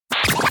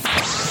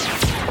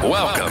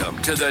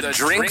Welcome to the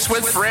Drinks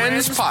with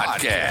Friends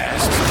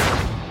podcast,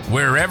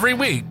 where every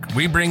week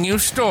we bring you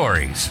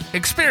stories,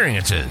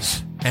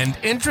 experiences, and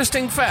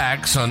interesting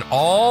facts on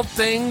all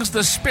things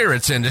the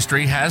spirits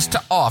industry has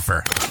to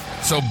offer.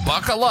 So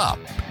buckle up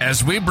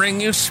as we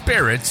bring you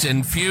spirits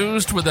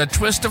infused with a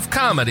twist of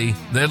comedy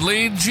that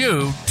leads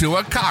you to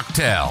a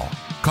cocktail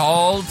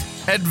called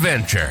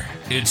adventure.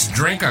 It's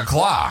drink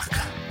o'clock.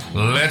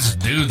 Let's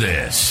do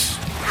this.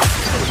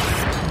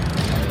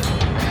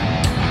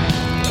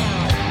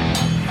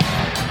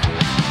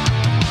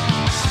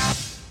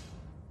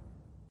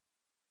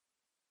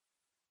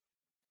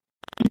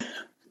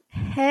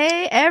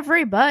 Hey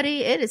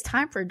everybody, it is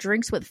time for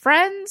Drinks with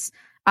Friends.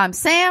 I'm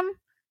Sam.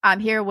 I'm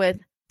here with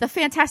the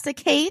fantastic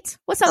Kate.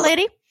 What's up,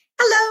 lady?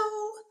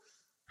 Hello.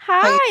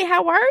 Hi,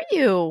 how are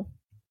you?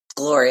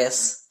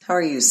 Glorious. How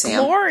are you,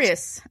 Sam?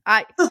 Glorious.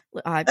 I'm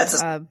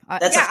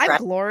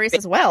glorious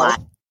as well. Lie.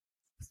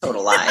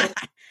 Total lie.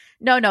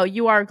 No,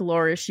 you are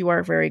glorious. You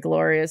are very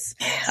glorious.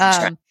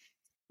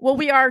 Well,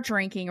 we are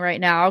drinking right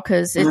now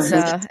because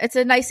it's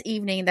a nice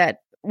evening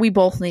that we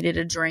both needed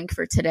a drink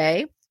for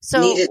today.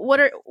 So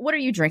what are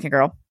you drinking,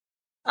 girl?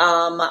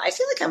 I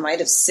feel like I might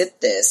have sipped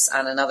this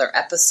on another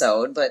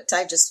episode, but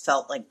I just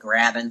felt like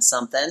grabbing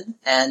something.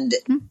 And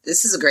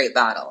This is a great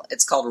bottle.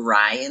 It's called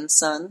Rye and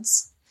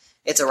Sons.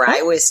 It's a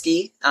rye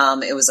whiskey.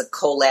 It was a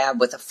collab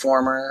with a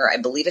former, I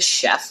believe, a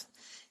chef.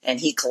 And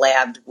he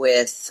collabed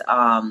with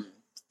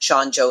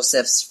Sean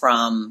Josephs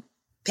from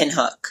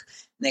Pinhook.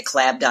 And they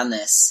collabed on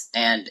this.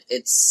 And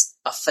it's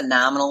a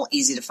phenomenal,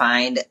 easy to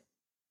find,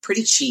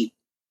 pretty cheap,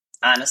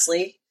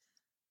 honestly,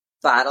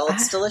 bottle.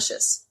 It's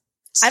delicious.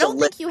 I don't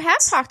think you have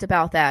talked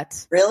about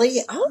that. Really?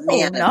 Oh,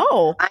 man.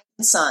 No. Rye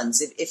and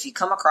Sons. If you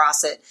come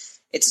across it,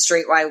 it's a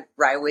straight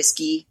rye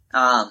whiskey,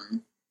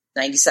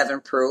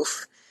 97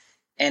 proof.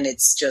 And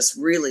it's just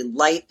really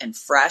light and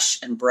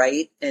fresh and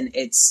bright. And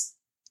it's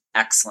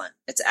excellent.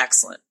 It's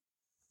excellent.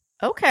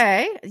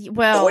 Okay.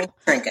 Well, so what are you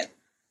drinking?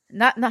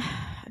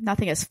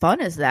 Nothing as fun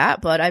as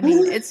that, but I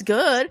mean, it's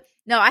good.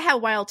 No, I have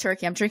Wild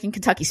Turkey. I'm drinking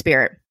Kentucky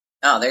Spirit.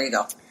 Oh, there you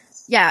go.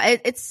 Yeah,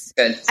 it's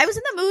good. I was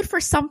in the mood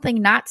for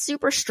something not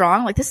super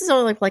strong. Like this is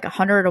only like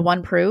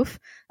 101 proof.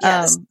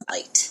 Yeah, it's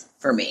light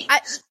for me. I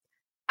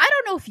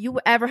don't know if you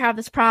ever have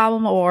this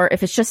problem or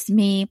if it's just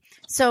me.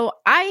 So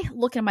I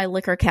look in my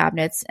liquor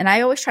cabinets and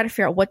I always try to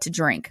figure out what to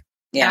drink.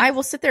 Yeah. And I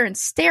will sit there and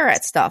stare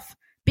at stuff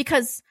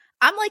because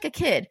I'm like a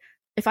kid.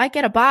 If I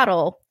get a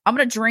bottle, I'm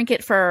going to drink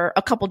it for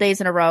a couple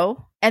days in a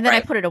row and then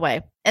I put it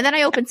away. And then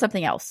I open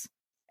something else.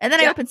 And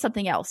then I open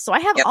something else. So I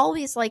have all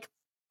these like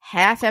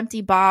half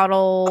empty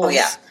bottles. Oh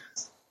yeah.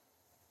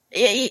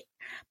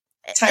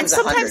 Times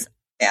 100.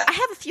 Yeah. I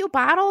have a few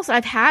bottles that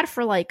I've had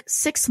for like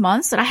 6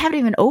 months that I haven't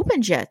even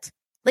opened yet.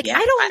 Like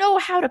I don't know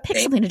how to pick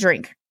something to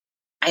drink.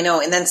 I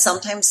know. And then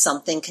sometimes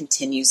something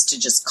continues to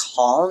just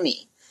call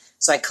me.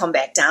 So I come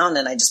back down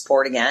and I just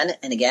pour it again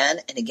and again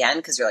and again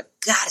because you're like,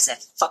 God, is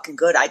that fucking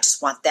good? I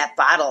just want that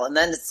bottle. And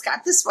then it's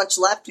got this much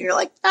left and you're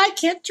like, I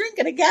can't drink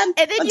it again.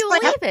 And then you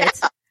leave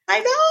it. I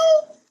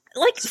know.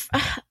 Like,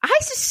 I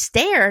just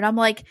stare and I'm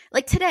like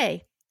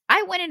today,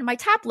 I went into my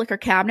top liquor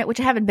cabinet, which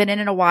I haven't been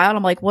in a while. And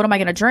I'm like, what am I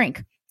going to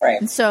drink? Right.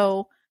 And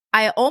so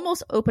I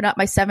almost opened up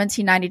my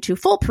 1792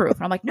 Full Proof.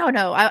 And I'm like, no,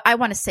 I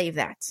want to save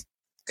that.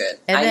 Good.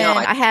 And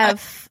I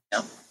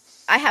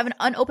have an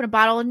unopened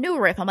bottle of New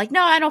Riff. I'm like,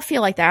 no, I don't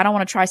feel like that. I don't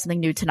want to try something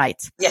new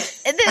tonight. Yeah.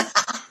 And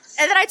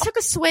then I took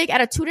a swig out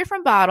of 2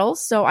 different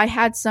bottles. So I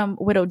had some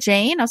Widow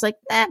Jane. I was like,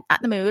 not in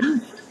the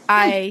mood.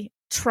 I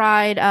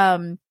tried,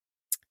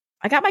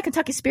 I got my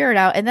Kentucky Spirit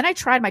out, and then I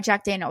tried my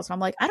Jack Daniels. And I'm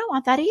like, I don't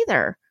want that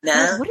either.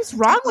 No. What is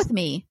wrong with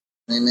me?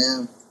 I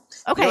know.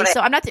 Okay, you know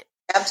so I'm not.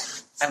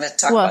 I'm going to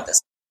talk about this.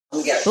 Let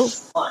me get it. Come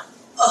on.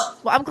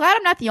 Well, I'm glad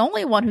I'm not the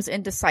only one who's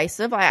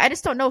indecisive. I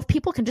just don't know if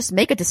people can just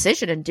make a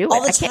decision and do it.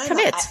 I can't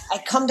commit. I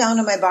come down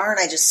to my bar and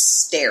I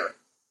just stare.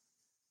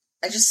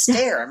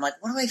 I'm like,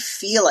 what do I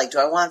feel like? Do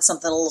I want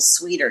something a little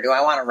sweeter? Do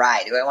I want a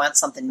rye? Do I want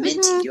something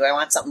minty? Mm-hmm. Do I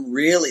want something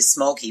really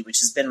smoky, which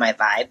has been my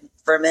vibe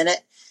for a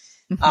minute?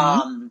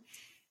 Mm-hmm.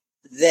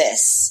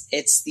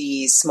 It's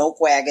the Smoke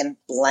Wagon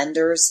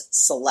Blenders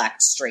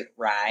Select Straight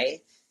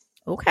Rye.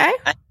 Okay.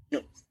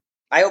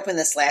 I opened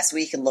this last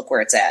week and look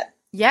where it's at.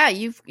 Yeah,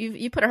 you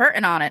put a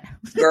hurting on it.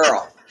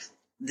 Girl,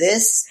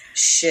 this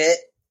shit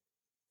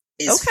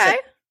is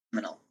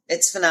phenomenal.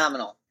 It's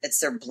phenomenal. It's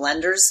their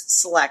Blenders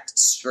Select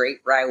Straight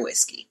Rye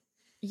Whiskey.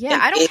 Yeah,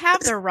 and I don't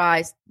have their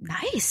rye.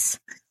 Nice.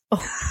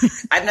 Oh.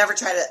 I've never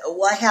tried it.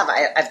 Well, I have.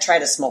 I've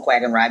tried a Smoke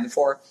Wagon Rye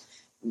before.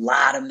 A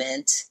lot of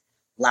mint,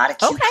 a lot of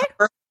cucumber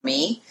for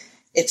me.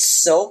 It's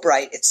so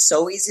bright. It's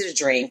so easy to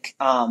drink.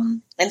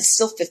 And it's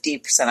still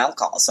 58%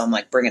 alcohol. So I'm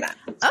like, bring it on.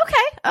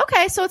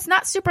 Okay. So it's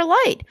not super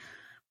light.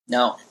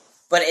 No,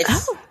 but it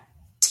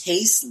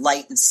tastes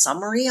light and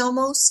summery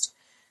almost.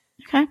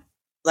 Okay.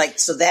 Like,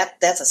 so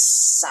that's a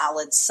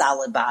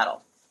solid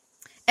bottle.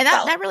 And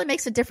that really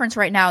makes a difference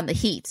right now in the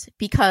heat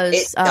because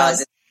it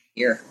does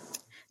here.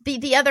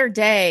 The other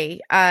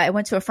day, I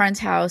went to a friend's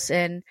house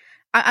and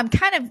I'm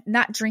kind of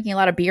not drinking a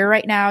lot of beer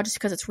right now just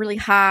because it's really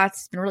hot.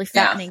 It's been really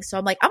fattening. Yeah. So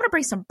I'm like, I'm going to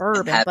bring some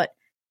bourbon. But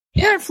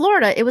here in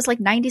Florida, it was like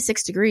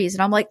 96 degrees.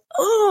 And I'm like,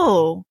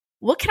 oh,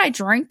 what can I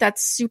drink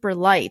that's super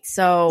light?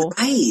 So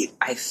right.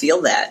 I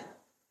feel that.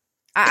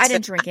 I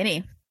didn't drink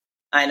any.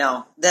 I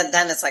know.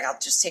 Then it's like, I'll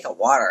just take a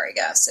water, I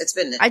guess. It's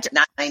been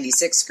not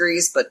 96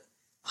 degrees, but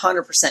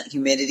 100%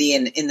 humidity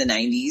and in the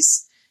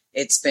 90s.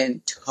 It's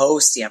been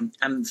toasty.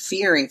 I'm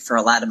fearing for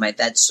a lot of my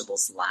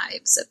vegetables'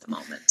 lives at the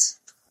moment.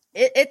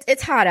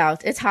 It's hot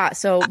out. It's hot.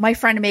 So my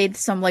friend made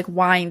some like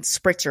wine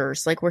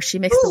spritzers, like where she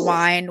mixed the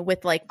wine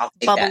with like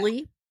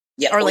bubbly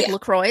or like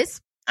LaCroix.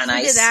 And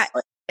we did that.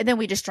 And then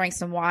we just drank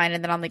some wine.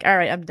 And then I'm like, all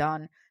right, I'm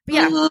done. But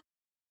yeah,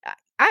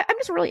 I'm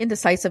just really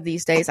indecisive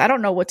these days. I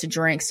don't know what to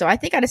drink. So I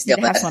think I just need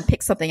to have someone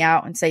pick something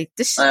out and say,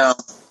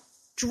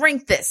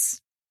 drink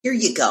this. Here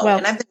you go. Well,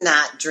 and I've been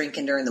not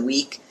drinking during the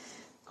week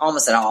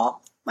almost at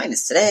all.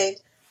 Minus today.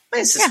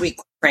 Minus this week.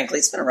 Frankly,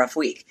 it's been a rough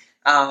week.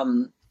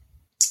 So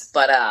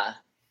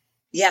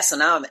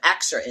now I'm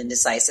extra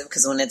indecisive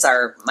because when it's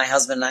my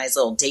husband and I's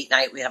little date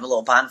night, we have a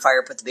little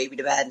bonfire, put the baby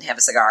to bed and have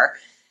a cigar.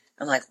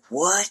 I'm like,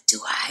 what do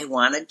I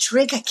want to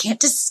drink? I can't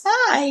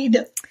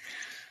decide.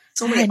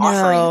 So many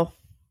offerings.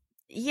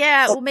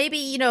 Yeah, well,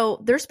 maybe,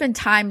 there's been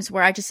times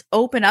where I just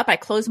open up, I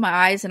close my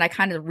eyes, and I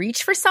kind of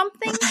reach for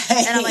something,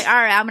 and I'm like, all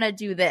right, I'm going to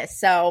do this.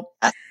 So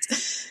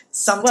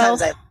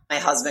sometimes I let my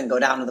husband go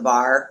down to the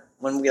bar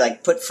when we,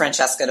 put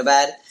Francesca to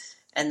bed,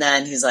 and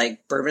then he's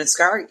like, bourbon and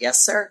cigar?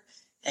 Yes, sir.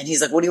 And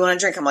he's like, what do you want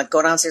to drink? I'm like,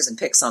 go downstairs and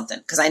pick something,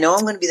 because I know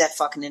I'm going to be that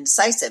fucking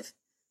indecisive.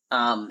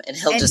 And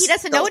he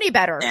doesn't know any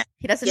better.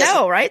 He doesn't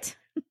know, right?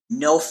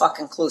 No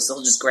fucking clue, so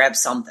he'll just grab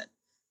something.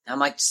 I'm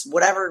like, just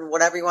whatever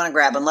you want to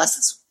grab, unless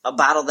it's a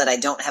bottle that I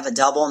don't have a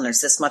double and there's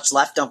this much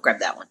left, don't grab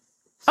that one.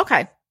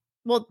 Okay.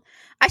 Well,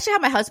 I should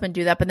have my husband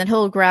do that, but then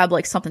he'll grab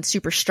something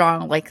super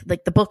strong, like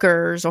the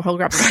Booker's, or he'll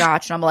grab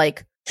scotch, and I'm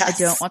like, I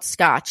don't want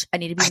scotch. I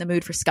need to be in the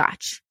mood for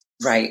scotch.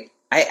 Right.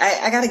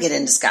 I got to get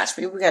into scotch.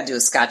 Maybe we got to do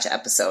a scotch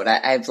episode.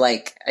 I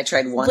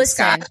tried one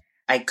scotch.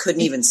 I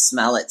couldn't even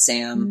smell it,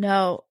 Sam.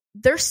 No,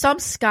 there's some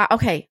scotch.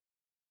 Okay.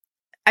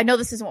 I know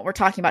this isn't what we're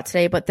talking about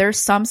today, but there's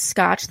some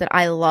scotch that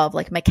I love,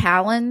 like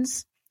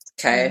Macallan's.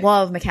 Okay. I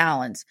love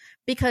Macallan's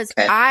because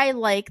I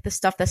like the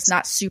stuff that's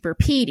not super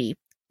peaty.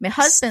 My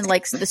husband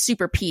likes the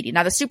super peaty.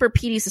 Now, the super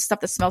peaty is the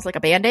stuff that smells like a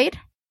Band-Aid.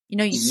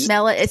 You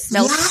smell it. It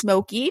smells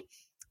smoky.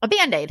 A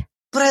Band-Aid.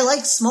 But I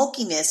like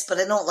smokiness, but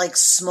I don't like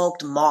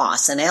smoked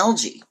moss and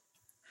algae.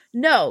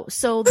 No.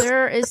 So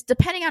there is,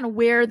 depending on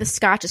where the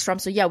scotch is from.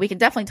 So yeah, we can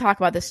definitely talk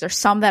about this. There's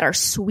some that are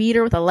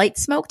sweeter with a light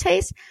smoke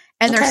taste.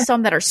 And there's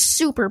some that are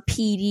super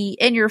peaty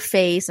in your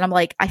face. And I'm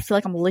like, I feel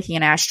like I'm licking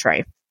an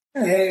ashtray.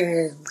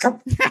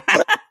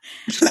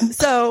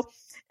 So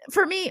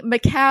for me,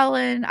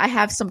 Macallan, I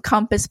have some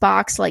Compass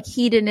Box, like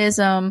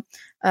Hedonism,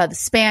 the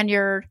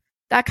Spaniard,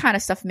 that kind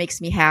of stuff makes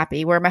me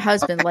happy. Where my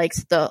husband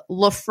likes the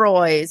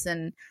Lefroy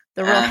and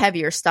the real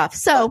heavier stuff.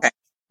 So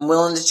I'm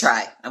willing to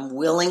try. I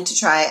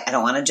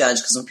don't want to judge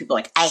because when people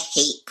are like, I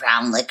hate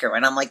brown liquor.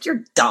 And I'm like,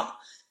 you're dumb.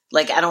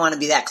 I don't want to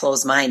be that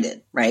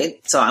closed-minded, right?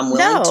 So I'm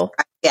willing to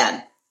try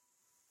again.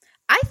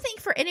 I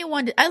think for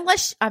anyone,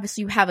 unless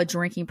obviously you have a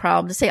drinking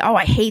problem, to say, oh,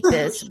 I hate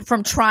this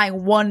from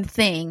trying one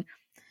thing,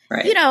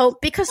 right.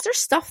 Because there's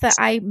stuff that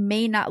I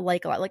may not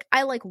like a lot. Like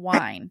I like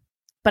wine,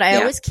 but I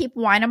always keep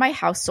wine in my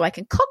house so I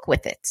can cook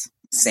with it.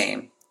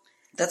 Same.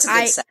 That's a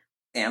good set,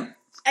 Sam.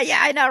 Yeah,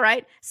 I know,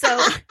 right?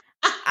 So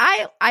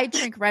I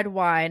drink red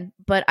wine,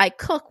 but I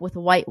cook with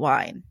white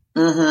wine.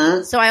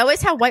 Mm-hmm. So I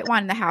always have white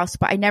wine in the house,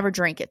 but I never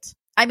drink it.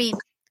 I mean,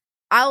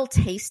 I'll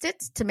taste it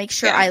to make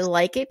sure I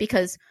like it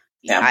because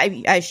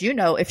as you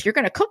know, if you're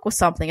going to cook with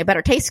something, it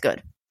better taste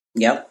good.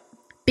 Yep.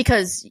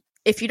 Because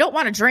if you don't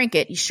want to drink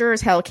it, you sure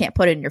as hell can't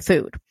put it in your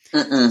food.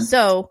 Mm-mm.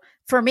 So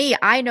for me,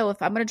 I know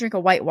if I'm going to drink a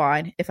white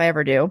wine, if I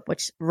ever do,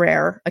 which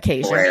rare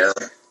occasion,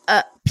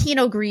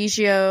 Pinot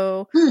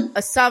Grigio,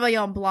 a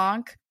Sauvignon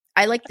Blanc.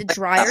 I like the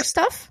drier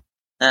stuff.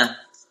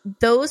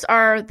 Those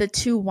are the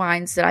two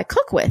wines that I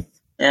cook with.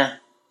 Yeah.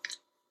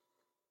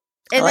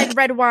 And then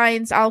red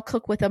wines, I'll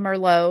cook with a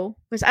Merlot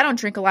because I don't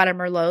drink a lot of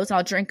Merlots.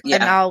 I'll drink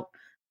and I'll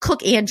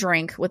cook and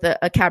drink with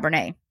a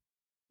Cabernet.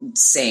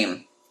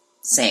 Same.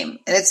 And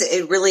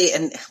it really,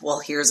 and well,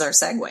 here's our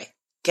segue.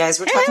 Guys,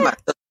 we're talking about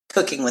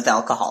cooking with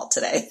alcohol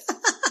today.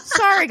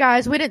 Sorry,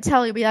 guys. We didn't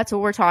tell you, but that's what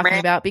we're talking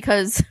about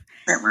because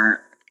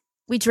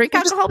we drink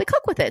alcohol, we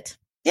cook with it.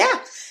 Yeah.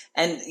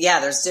 And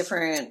there's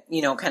different,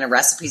 kind of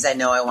recipes. I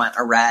know I want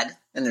a red,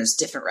 and there's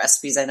different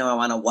recipes. I know I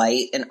want a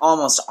white, and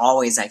almost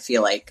always I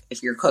feel like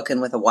if you're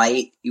cooking with a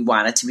white, you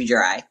want it to be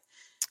dry.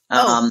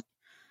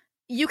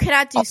 You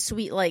cannot do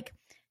sweet.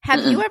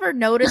 Have you ever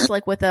noticed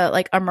with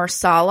a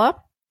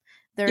Marsala,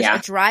 there's a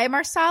dry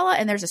Marsala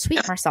and there's a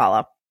sweet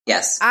Marsala.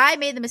 Yes. I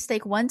made the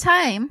mistake one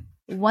time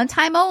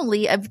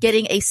only, of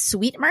getting a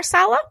sweet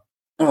Marsala,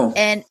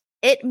 and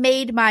it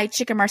made my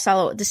chicken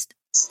Marsala just.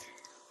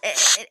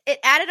 It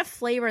added a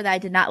flavor that I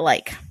did not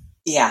like.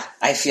 Yeah,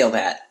 I feel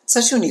that.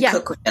 Especially when you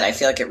cook with it. I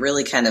feel like it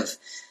really kind of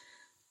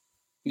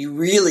you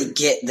really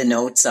get the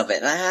notes of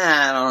it.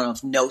 I don't know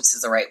if notes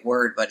is the right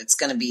word, but it's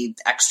going to be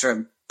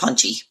extra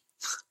punchy.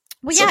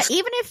 Well, yeah,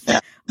 even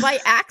if by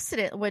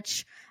accident,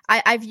 which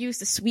I've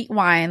used a sweet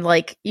wine,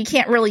 like you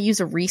can't really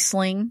use a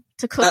Riesling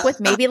to cook with,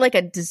 maybe like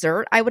a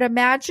dessert, I would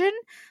imagine.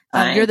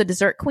 You're the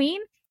dessert queen.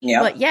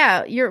 Yeah. But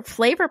yeah, your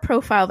flavor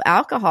profile of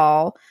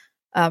alcohol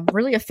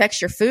really affects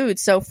your food.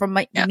 So for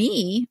my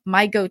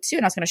go-to,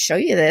 and I was going to show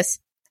you this,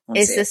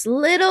 is this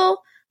little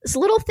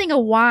thing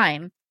of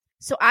wine.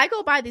 So I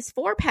go buy these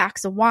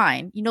 4-packs of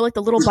wine, you know, like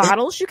the little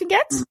bottles you can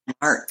get.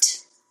 Smart.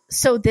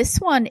 So this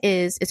one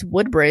it's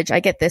Woodbridge.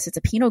 I get this. It's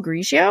a Pinot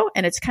Grigio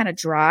and it's kind of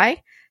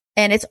dry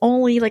and it's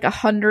only like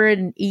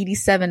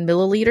 187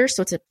 milliliters.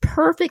 So it's a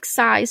perfect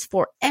size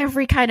for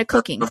every kind of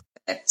cooking.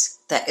 Perfect.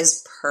 That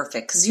is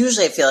perfect. Cause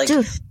usually I feel like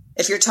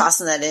if you're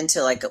tossing that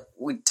into like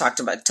we touched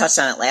on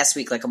it last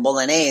week, like a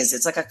bolognese,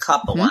 it's like a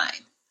cup of wine,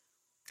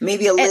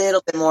 maybe a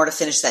little bit more to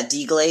finish that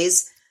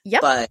deglaze.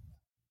 Yep. But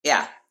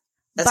yeah.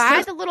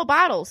 Buy the little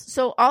bottles.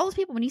 So all those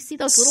people, when you see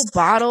those little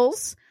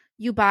bottles,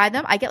 you buy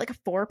them. I get like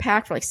a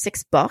 4-pack for like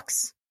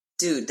 $6.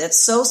 Dude,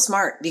 that's so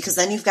smart because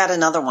then you've got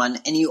another one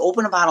and you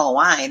open a bottle of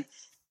wine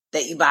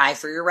that you buy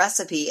for your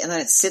recipe and then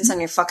it sits on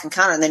your fucking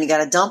counter and then you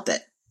got to dump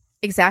it.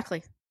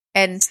 Exactly.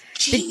 And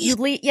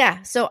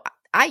so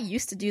I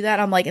used to do that.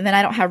 I'm like, and then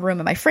I don't have room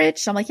in my fridge.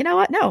 So I'm like, you know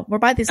what? No, we're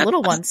buying these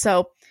little ones.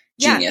 So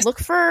yeah, Genius. Look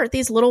for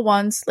these little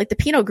ones like the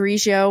Pinot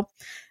Grigio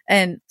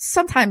and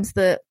sometimes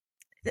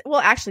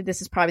actually,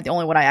 this is probably the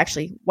only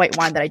white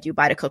wine that I do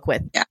buy to cook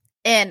with. Yeah.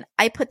 And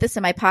I put this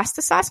in my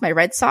pasta sauce, my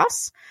red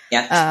sauce.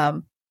 Yeah.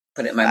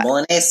 Put it in my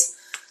bolognese.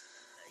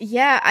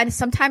 Yeah. And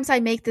sometimes I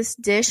make this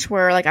dish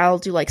where like I'll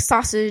do like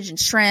sausage and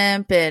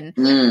shrimp and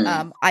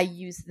I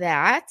use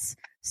that.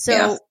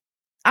 So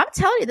I'm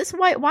telling you, this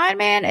white wine,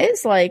 man,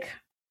 is like,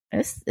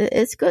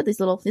 it's good. These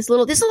little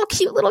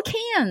cute little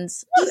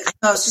cans.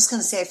 I was just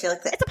going to say, I feel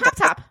like it's a pop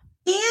top.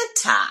 Can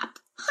top.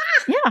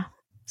 Yeah.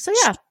 So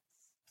yeah.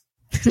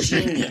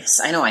 Genius.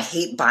 I know I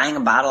hate buying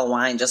a bottle of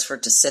wine just for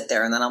it to sit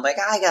there and then I'm like,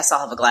 I guess I'll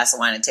have a glass of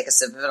wine and take a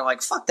sip of it. I'm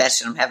like, fuck that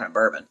shit. I'm having a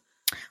bourbon.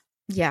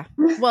 Yeah.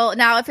 Well,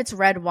 now if it's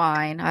red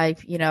wine,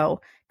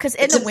 because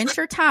in the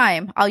winter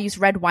time, I'll use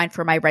red wine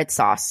for my red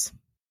sauce.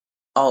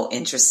 Oh,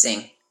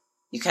 interesting.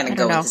 You kind of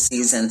go with the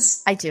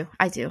seasons. I do.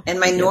 And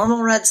my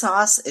normal red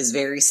sauce is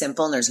very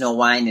simple and there's no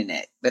wine in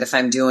it. But if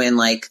I'm doing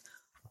like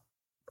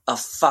a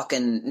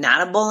fucking,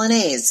 not a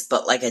bolognese,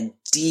 but like a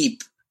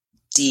deep,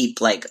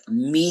 like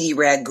meaty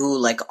ragu,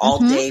 like all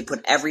day,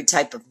 put every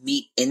type of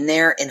meat in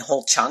there in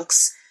whole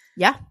chunks.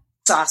 Yeah.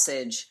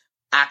 Sausage,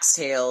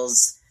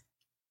 oxtails,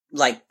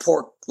 like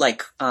pork,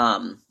 like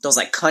those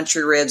like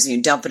country ribs, and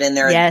you dump it in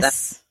there.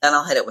 Yes. Then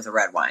I'll hit it with a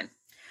red wine.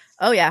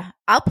 Oh yeah.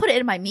 I'll put it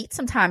in my meat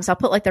sometimes. I'll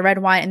put like the red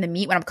wine in the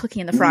meat when I'm cooking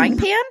in the frying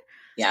pan.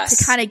 Yes.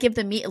 To kind of give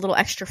the meat a little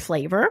extra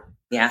flavor.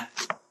 Yeah.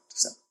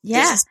 So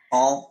yeah.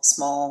 Small.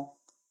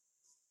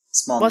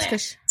 Well,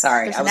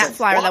 sorry. There's that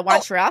flyer that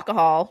wants your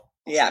alcohol.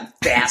 Yeah,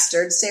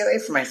 bastard. Stay away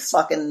from my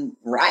fucking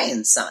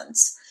Ryan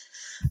Sons.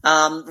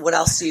 What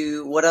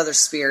other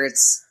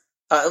spirits?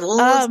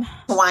 Let's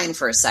wine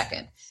for a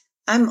second.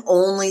 I'm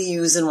only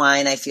using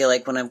wine, I feel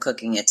like, when I'm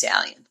cooking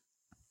Italian.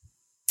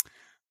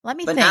 Let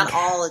me think.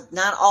 But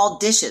not all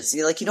dishes.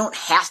 You don't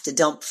have to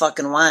dump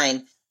fucking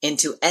wine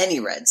into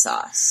any red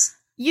sauce.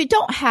 You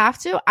don't have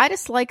to. I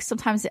just like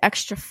sometimes the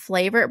extra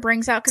flavor it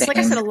brings out. Because like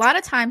I said, a lot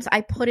of times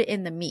I put it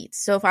in the meat.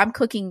 So if I'm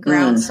cooking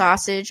ground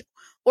sausage,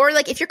 or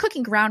like if you're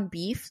cooking ground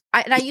beef,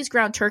 and I use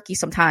ground turkey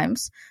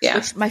sometimes,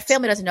 which my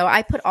family doesn't know.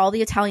 I put all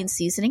the Italian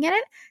seasoning in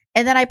it,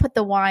 and then I put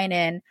the wine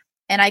in,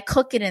 and I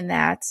cook it in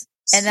that.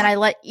 And then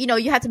I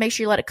you have to make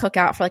sure you let it cook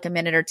out for like a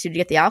minute or two to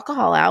get the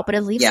alcohol out, but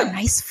it leaves a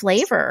nice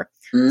flavor.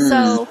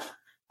 So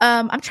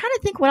I'm trying to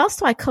think, what else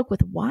do I cook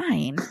with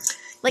wine?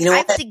 Like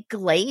I've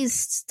deglazed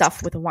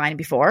stuff with wine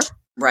before.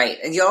 Right.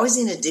 And you always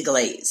need a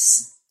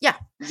deglaze. Yeah.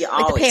 You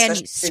like always, the pan,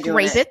 you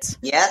scrape it.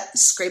 Yeah.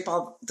 Scrape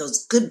all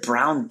those good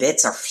brown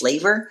bits, our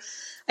flavor.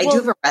 I do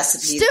have a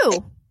recipe.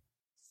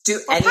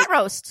 Pot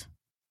roast.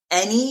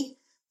 Any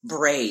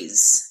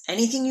braise.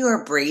 Anything you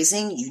are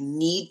braising, you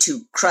need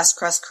to crust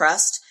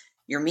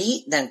your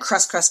meat, then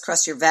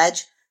crust your veg,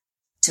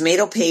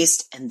 tomato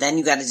paste, and then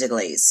you got to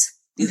deglaze.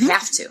 You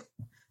have to.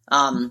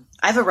 I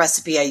have a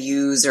recipe I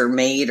use or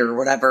made or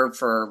whatever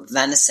for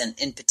venison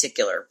in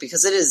particular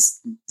because it is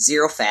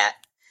 0 fat.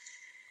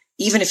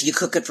 Even if you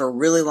cook it for a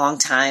really long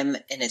time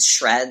and it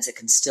shreds, it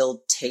can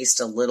still taste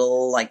a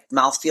little like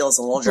mouth feels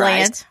a little dry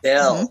bland.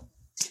 Still.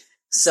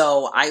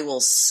 So I will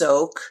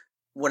soak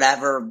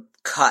whatever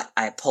cut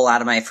I pull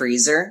out of my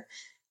freezer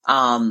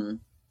in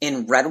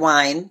red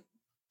wine,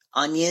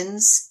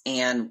 onions,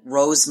 and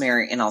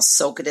rosemary, and I'll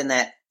soak it in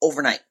that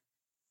overnight.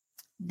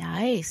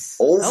 Nice.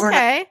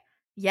 Overnight. Okay.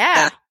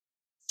 Yeah.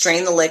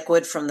 Strain the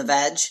liquid from the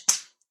veg.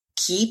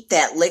 Keep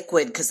that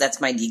liquid because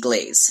that's my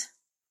deglaze.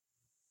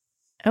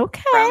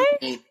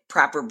 Okay.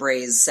 Proper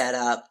braise set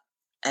up.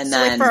 And so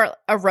then like for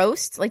a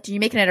roast, like do you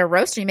make it a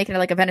roast or you making it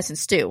like a venison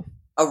stew?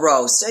 A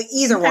roast.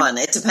 Either one.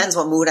 It depends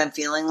what mood I'm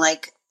feeling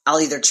like. I'll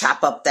either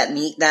chop up that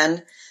meat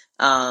then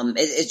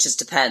It just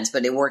depends,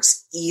 but it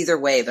works either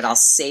way. But I'll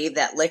save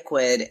that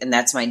liquid, and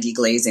that's my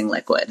deglazing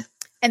liquid.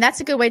 And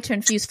that's a good way to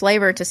infuse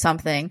flavor to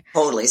something.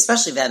 Totally,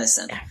 especially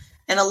venison.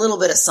 And a little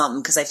bit of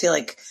something, because I feel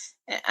like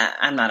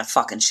I'm not a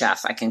fucking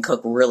chef. I can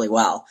cook really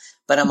well.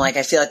 But I'm like,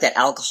 I feel like that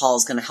alcohol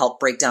is going to help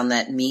break down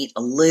that meat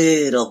a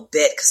little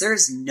bit, because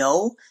there's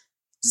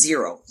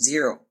zero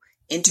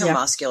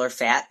intermuscular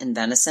fat in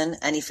venison.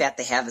 Any fat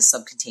they have is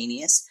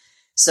subcutaneous.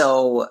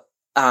 So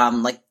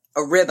like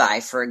a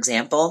ribeye, for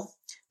example,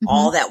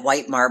 all that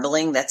white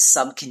marbling, that's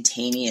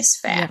subcutaneous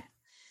fat.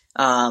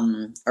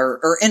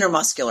 Or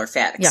intermuscular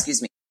fat,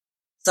 excuse me.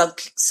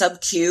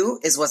 Sub-Q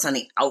is what's on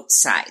the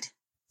outside,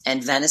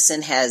 and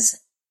venison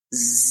has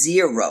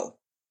 0.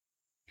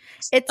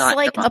 It's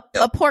like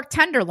a pork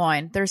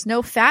tenderloin. There's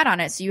no fat on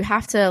it, so you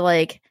have to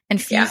like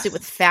infuse it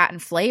with fat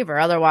and flavor.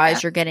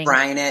 Otherwise, you're getting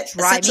brine it.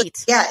 Dry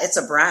meat. It's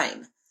a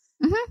brine.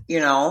 You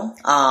know,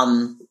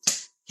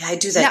 I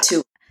do that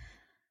too.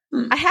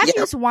 I have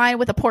used wine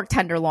with a pork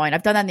tenderloin.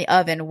 I've done that in the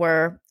oven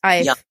where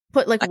I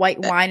put like white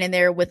wine in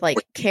there with like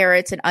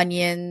carrots and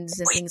onions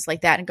and things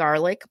like that, and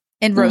garlic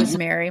and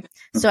rosemary.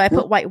 So I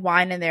put white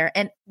wine in there.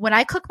 And when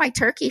I cook my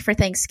turkey for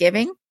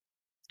Thanksgiving,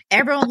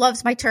 everyone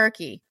loves my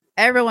turkey.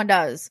 Everyone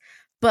does.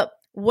 But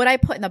what I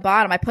put in the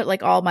bottom, I put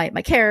like all my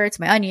carrots,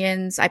 my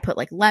onions. I put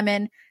like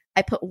lemon.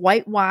 I put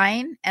white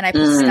wine, and I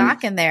put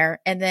stock in there.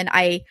 And then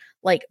I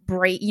like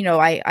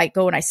I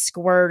go and I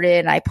squirt it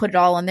and I put it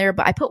all in there.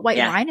 But I put white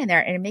wine in there,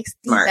 and it makes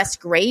the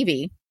best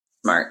gravy.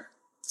 Smart.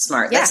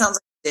 Yeah. That sounds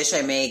like a dish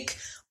I make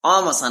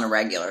almost on a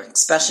regular,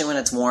 especially when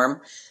it's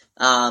warm.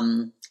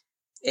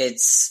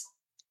 It's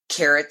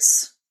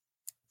carrots,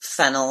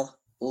 fennel,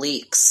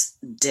 leeks,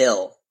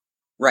 dill,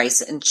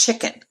 rice, and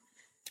chicken.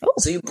 Ooh.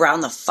 So you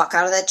brown the fuck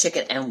out of that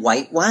chicken, and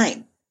white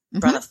wine.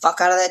 Brown the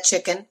fuck out of that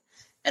chicken.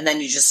 And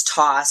then you just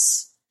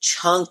toss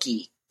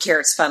chunky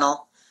carrots,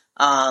 fennel,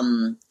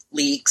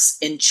 leeks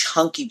in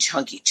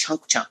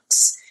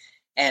chunks,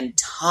 and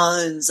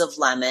tons of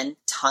lemon,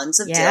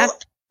 tons of dill,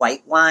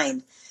 white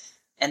wine,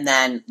 and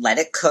then let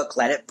it cook,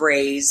 let it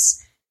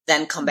braise,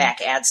 then come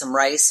back, add some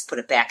rice, put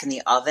it back in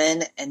the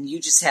oven, and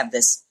you just have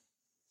this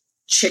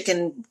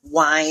chicken,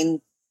 wine,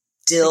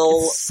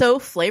 dill. It's so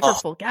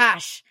flavorful.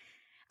 Gosh,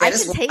 I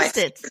can taste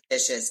it.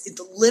 Dishes. It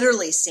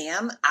literally,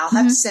 Sam, I'll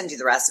have to send you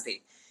the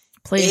recipe.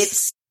 Please.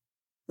 It's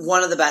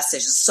one of the best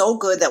dishes. So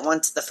good that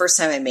the first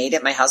time I made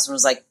it, my husband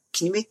was like,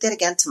 "Can you make that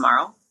again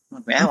tomorrow?" I'm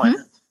like, "Yeah, why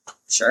not?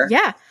 Sure."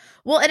 Yeah.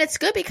 Well, and it's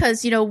good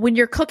because, when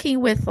you're cooking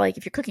with like,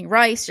 if you're cooking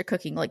rice, you're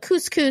cooking like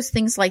couscous,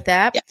 things like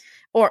that,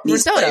 or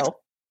risotto,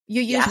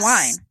 you use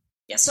wine.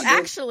 Yes. So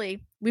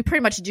actually, we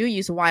pretty much do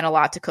use wine a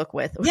lot to cook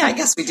with. Yeah, I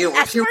guess we do.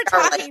 We're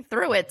talking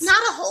through it.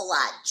 Not a whole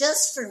lot,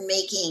 just for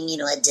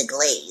making, a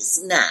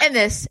deglaze. Nah. And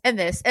this.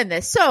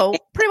 So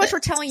pretty much we're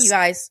telling you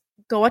guys,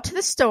 go out to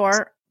the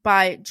store,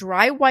 buy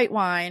dry white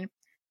wine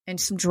and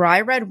some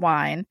dry red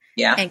wine,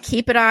 and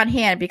keep it on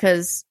hand,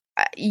 because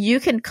you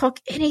can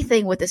cook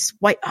anything with this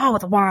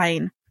with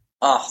wine.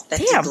 Oh, that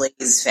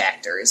deglaze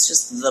factor is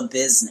just the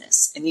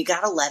business. And you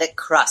got to let it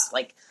crust.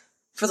 Like,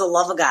 for the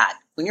love of God,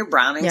 when you're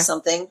browning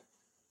something,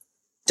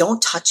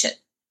 don't touch it.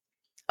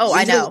 Oh,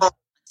 I know.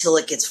 Until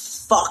it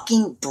gets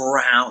fucking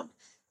brown.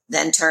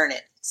 Then turn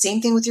it.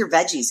 Same thing with your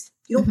veggies.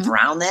 If you don't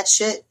brown that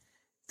shit,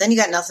 then you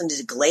got nothing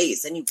to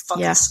glaze. Then you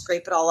fucking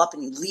scrape it all up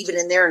and you leave it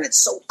in there, and it's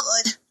so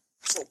good.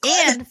 So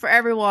good. And for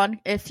everyone,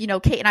 if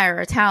Kate and I are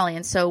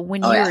Italian, so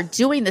when you're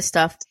doing this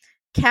stuff,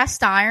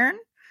 cast iron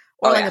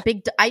or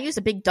I use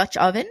a big Dutch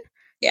oven.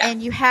 Yeah.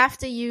 And you have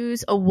to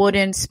use a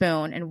wooden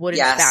spoon and wooden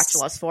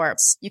spatulas for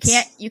it. You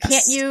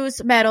can't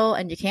use metal,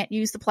 and you can't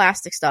use the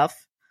plastic stuff.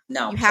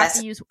 No, you have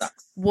to use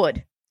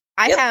wood.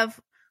 I have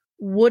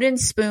wooden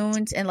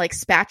spoons and like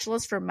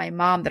spatulas from my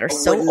mom that are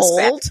so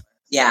old.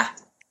 Yeah.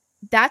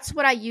 That's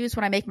what I use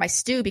when I make my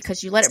stew,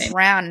 because you let it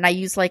brown, and I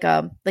use like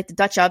the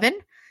Dutch oven,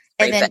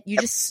 and then you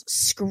just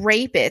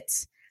scrape it.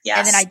 Yes.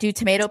 And then I do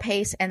tomato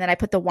paste, and then I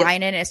put the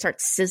wine in, and it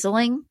starts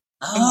sizzling.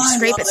 And you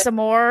scrape it some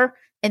more,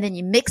 and then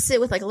you mix it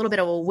with like a little bit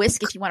of a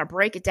whisk if you want to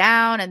break it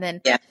down. And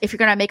then if you're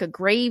going to make a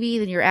gravy,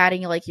 then you're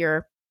adding like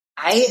your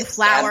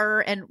flour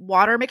and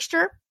water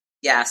mixture.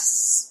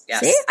 Yes.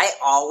 See? I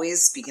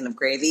always, speaking of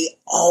gravy,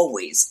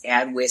 always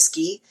add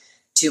whiskey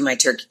to my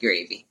turkey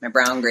gravy, my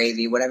brown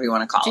gravy, whatever you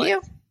want to call it. Do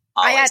you?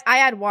 I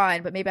add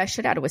wine, but maybe I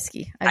should add a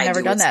whiskey. I've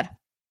never done that.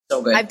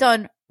 So good. I've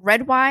done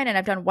red wine and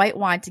I've done white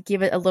wine to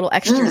give it a little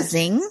extra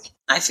zing.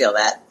 I feel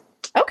that.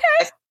 Okay.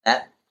 I feel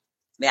that.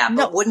 Yeah,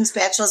 but wooden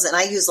spatulas, and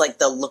I use like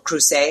the Le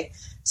Creuset,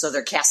 so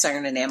they're cast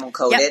iron enamel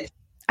coated. Yep.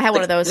 I have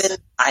one of those.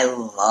 I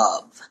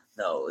love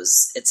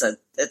those.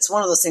 It's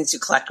one of those things you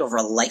collect over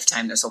a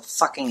lifetime. They're so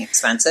fucking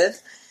expensive.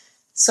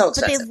 So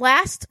expensive. But they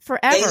last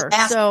forever.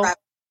 Forever.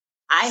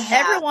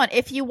 Everyone,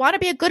 if you want to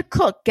be a good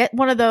cook, get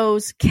one of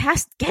those.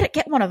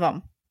 Get one of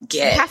them.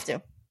 You have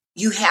to.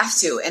 You have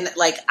to. And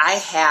like, I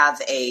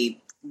have a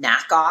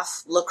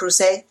knockoff Le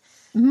Creuset.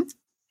 Mm-hmm.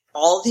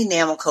 All the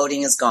enamel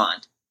coating is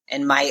gone.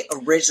 And my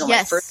original,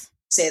 my first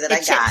Creuset that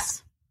I got,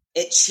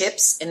 it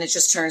chips and it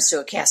just turns to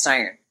a cast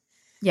iron.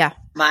 Yeah.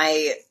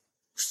 My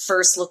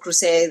first Le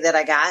Creuset that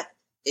I got,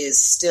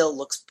 still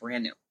looks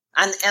brand new.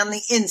 On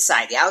the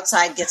inside, the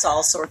outside gets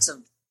all sorts of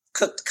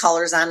cooked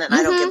colors on it, and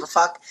I don't give a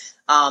fuck.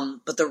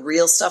 But the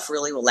real stuff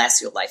really will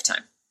last you a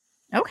lifetime.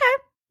 Okay.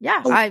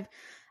 Yeah. Oh.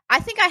 I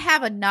think I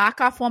have a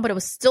knockoff one, but it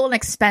was still an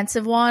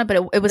expensive one, but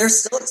it was. They're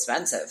still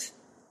expensive.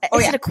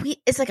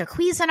 It's like a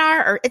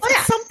Cuisinart or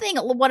it's something,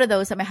 one of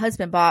those that my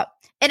husband bought,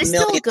 and it's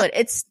still good.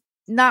 It's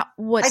not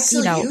what, I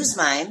still use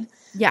mine.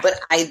 Yeah. But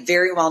I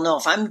very well know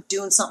if I'm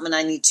doing something and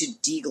I need to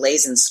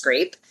deglaze and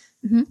scrape,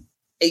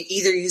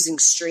 either using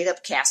straight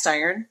up cast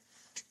iron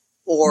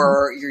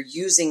or you're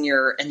using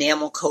your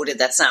enamel coated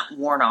that's not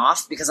worn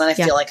off, because then I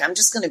feel like I'm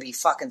just going to be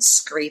fucking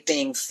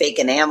scraping fake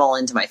enamel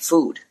into my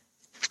food.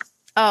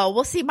 Oh,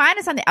 well, see, mine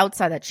is on the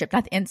outside of that chip,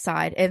 not the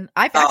inside. And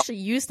I've actually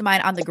used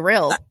mine on the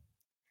grill.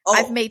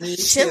 I've made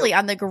chili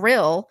on the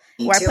grill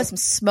where I put some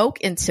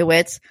smoke into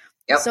it.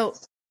 Yep.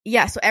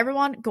 So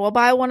everyone go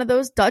buy one of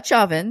those Dutch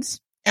ovens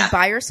and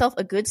buy yourself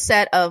a good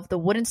set of the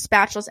wooden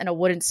spatulas and a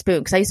wooden spoon,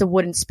 because I use a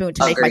wooden spoon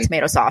to make my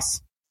tomato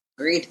sauce.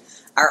 Agreed.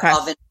 Our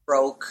oven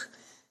broke.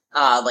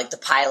 Like the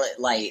pilot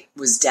light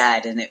was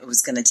dead, and it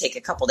was going to take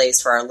a couple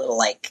days for our little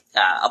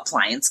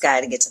appliance guy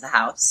to get to the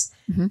house.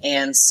 Mm-hmm.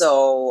 And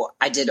so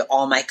I did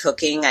all my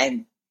cooking.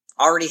 I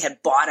already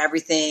had bought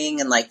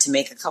everything and to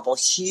make a couple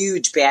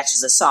huge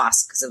batches of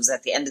sauce because it was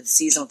at the end of the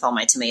season with all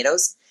my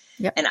tomatoes.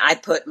 Yep. And I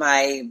put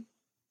my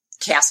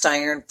cast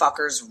iron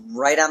fuckers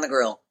right on the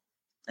grill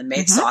and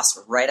made sauce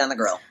right on the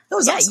grill. It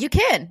was awesome. You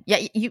can.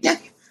 Yeah.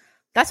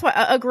 That's why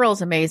a grill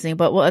is amazing,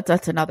 but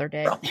that's another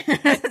day.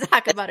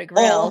 Talk about a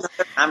grill.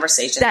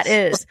 Conversation. That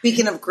is. Well,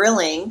 speaking of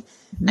grilling,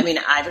 I mean,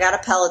 I've got a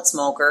pellet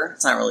smoker.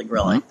 It's not really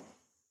grilling.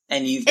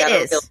 And you've got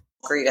a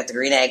smoker. You got the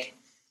green egg.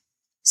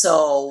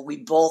 So we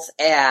both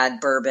add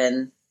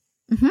bourbon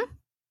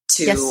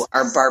to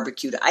our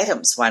barbecued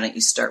items. Why don't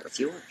you start with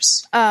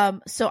yours?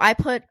 So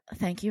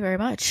thank you very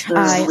much.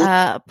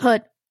 I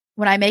put,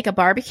 when I make a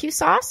barbecue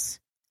sauce,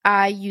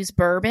 I use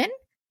bourbon.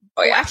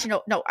 Oh, yeah. Well, actually,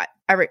 no,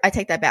 I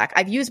take that back.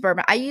 I've used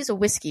bourbon. I use a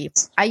whiskey.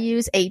 I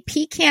use a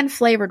pecan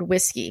flavored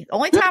whiskey. The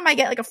only time I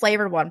get a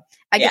flavored one,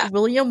 I get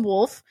William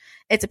Wolf.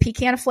 It's a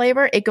pecan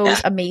flavor. It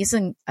goes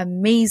amazing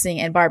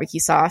in barbecue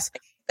sauce.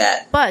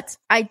 But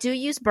I do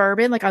use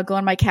bourbon. I'll go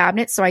in my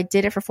cabinet. So I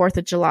did it for 4th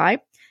of July.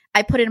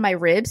 I put it in my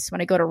ribs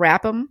when I go to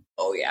wrap them.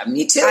 Oh yeah,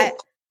 me too.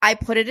 I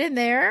put it in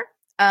there.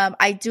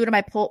 I do it in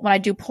my when I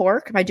do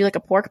pork. If I do a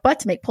pork butt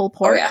to make pulled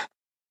pork. Oh yeah.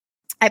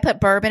 I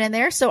put bourbon in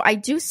there. So I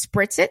do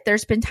spritz it.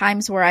 There's been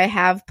times where I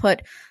have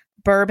put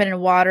bourbon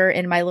and water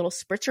in my little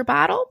spritzer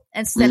bottle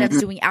instead of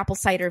doing apple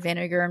cider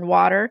vinegar and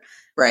water.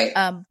 Right.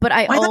 But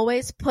I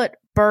always put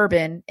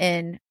bourbon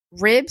in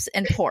ribs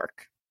and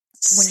pork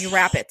when you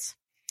wrap it,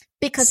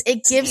 because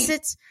it gives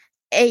it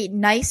a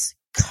nice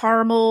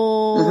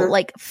caramel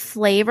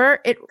flavor.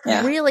 It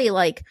really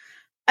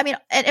I mean,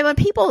 and when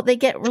people, they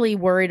get really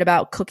worried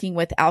about cooking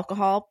with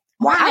alcohol,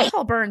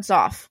 alcohol burns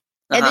off.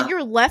 And then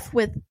you're left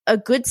with a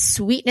good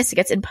sweetness that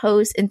gets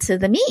imposed into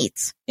the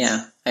meat.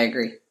 Yeah, I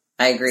agree.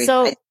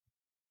 So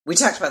we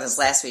talked about this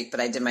last week,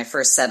 but I did my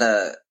first set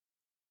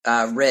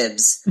of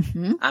ribs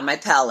on my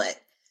pellet.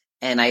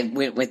 And I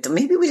went with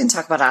maybe we didn't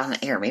talk about it on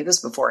the air. Maybe it was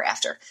before or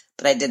after.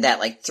 But I did that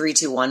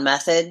 3-2-1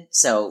 method.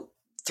 So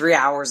 3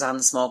 hours on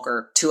the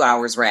smoker, 2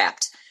 hours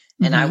wrapped.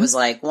 And I was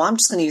like, well, I'm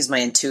just going to use my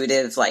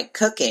intuitive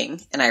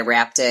cooking. And I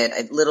wrapped it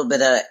a little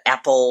bit of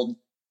apple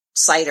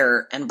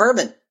cider and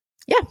bourbon.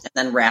 Yeah. And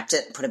then wrapped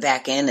it and put it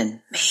back in.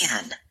 And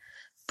man,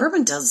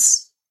 bourbon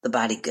does the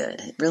body good.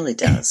 It really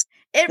does.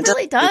 It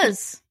really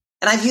does.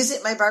 And I've used it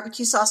in my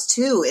barbecue sauce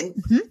too.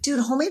 And dude,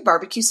 homemade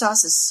barbecue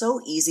sauce is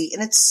so easy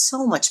and it's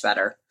so much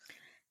better.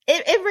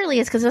 It really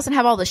is, because it doesn't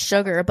have all the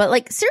sugar.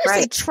 But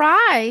seriously,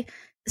 try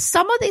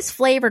some of these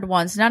flavored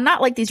ones. Now,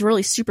 not these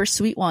really super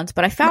sweet ones,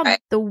 but I found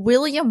the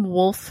William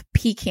Wolf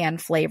pecan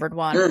flavored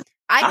one.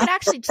 I could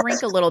actually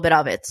drink a little bit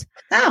of it.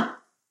 Oh.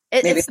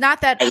 It's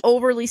not that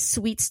overly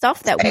sweet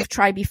stuff that we've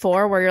tried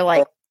before where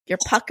you're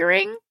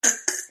puckering.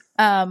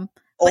 But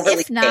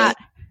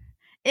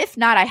if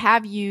not, I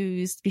have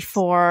used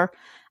before.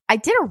 I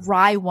did a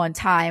rye one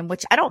time,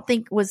 which I don't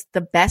think was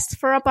the best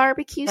for a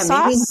barbecue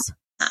sauce.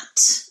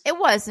 Not. It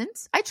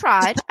wasn't. I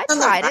tried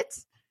it.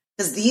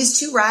 Because these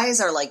two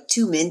ryes are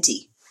too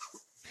minty.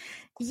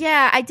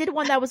 Yeah, I did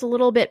one that was a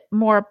little bit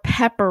more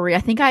peppery. I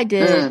think I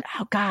did.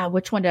 Oh God,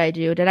 which one did I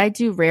do? Did I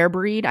do Rare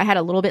Breed? I had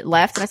a little bit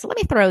left, and I said, let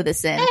me throw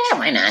this in. Yeah,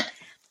 why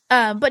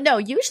not? But no,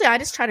 usually I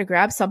just try to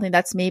grab something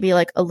that's maybe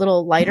a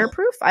little lighter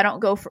proof.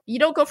 You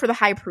don't go for the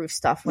high proof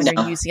stuff when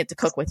you're using it to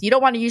cook with. You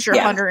don't want to use your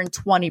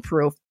 120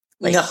 proof.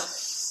 No.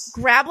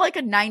 Grab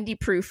a 90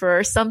 proofer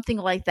or something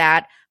like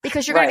that,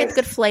 because you're going to get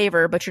the good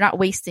flavor, but you're not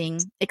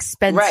wasting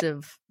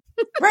expensive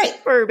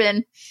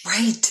bourbon.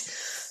 Right.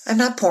 I'm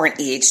not pouring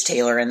E.H.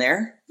 Taylor in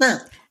there.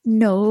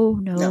 No.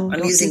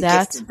 I'm using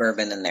gifted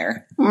bourbon in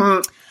there.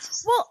 Well,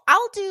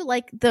 I'll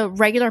do the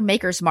regular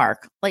Maker's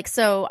Mark.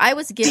 So I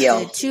was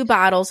gifted 2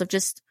 bottles of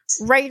just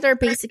regular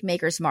basic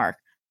Maker's Mark.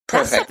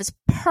 That stuff is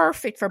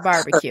perfect for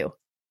barbecue.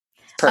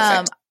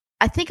 Perfect.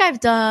 I think I've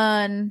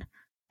done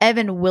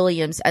Evan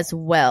Williams as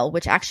well,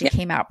 which actually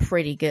came out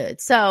pretty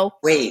good. So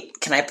wait,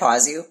 can I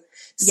pause you?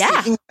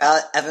 Yeah. Speaking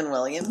about Evan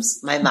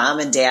Williams, my mom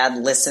and dad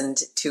listened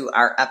to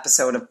our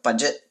episode of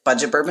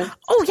Budget Bourbon.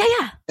 Oh,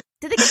 yeah.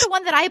 Did they get the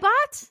one that I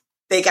bought?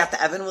 They got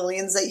the Evan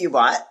Williams that you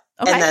bought,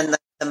 and then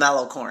the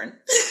mellow corn.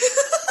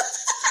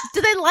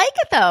 Do they like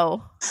it,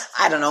 though?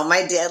 I don't know.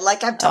 My dad,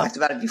 like I've talked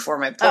about it before,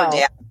 my poor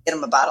dad, get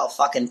him a bottle of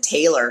fucking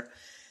Taylor,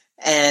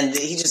 and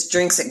he just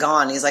drinks it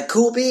gone. He's like,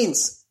 cool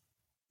beans.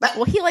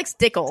 Well, he likes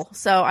Dickel,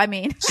 so I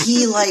mean.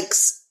 He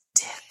likes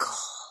Dickel.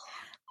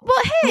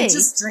 Well, hey. He'll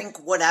just drink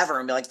whatever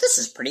and be like, this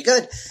is pretty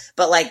good.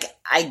 But like,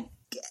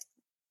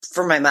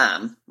 for my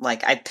mom,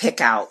 like I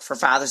pick out for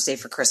Father's Day,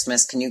 for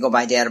Christmas, can you go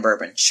buy Dad a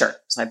bourbon? Sure.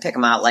 So I pick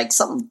them out like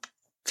something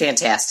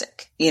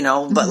fantastic,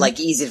 but like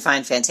easy to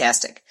find,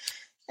 fantastic.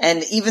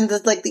 And even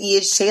the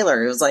E.H.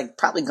 Taylor, it was like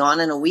probably gone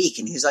in a week.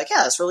 And he was like,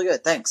 yeah, that's really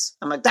good. Thanks.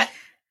 I'm like, that.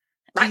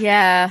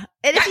 Yeah.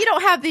 And if you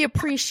don't have the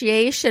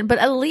appreciation, but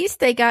at least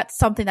they got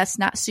something that's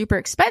not super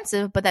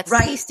expensive, but that's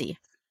tasty.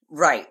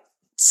 Right.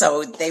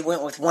 So they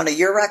went with one of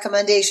your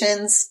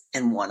recommendations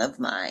and one of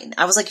mine.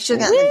 I was like, you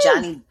should have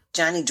gotten the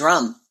Johnny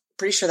Drum.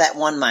 Pretty sure that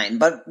won mine.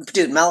 But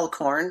dude, mellow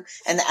corn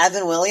and the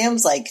Evan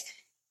Williams, like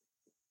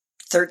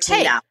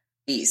 $13 a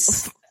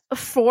piece.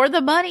 For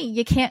the money,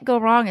 you can't go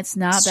wrong. It's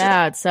not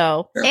bad.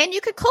 So, and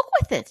you can cook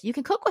with it. And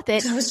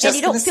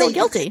you don't feel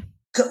guilty.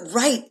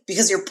 Right,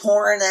 because you're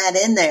pouring that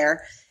in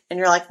there, and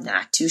you're like,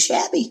 not too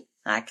shabby.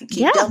 I could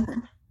keep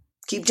dumping.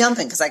 Keep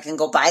dumping, because I can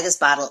go buy this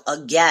bottle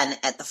again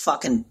at the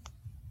fucking,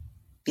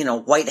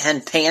 White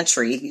Hen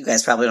Pantry. You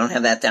guys probably don't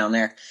have that down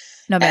there.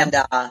 No, ma'am.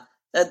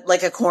 And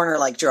like a corner,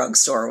 like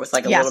drugstore with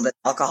like a little bit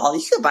of alcohol.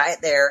 You can buy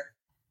it there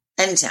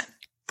anytime.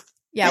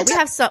 Yeah,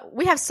 anytime.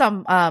 We have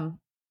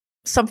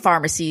some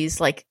pharmacies,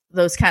 like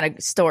those kind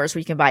of stores where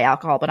you can buy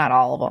alcohol, but not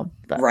all of them.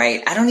 But.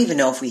 Right. I don't even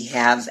know if we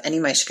have any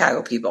of my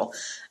Chicago people.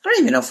 I don't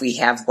even know if we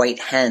have White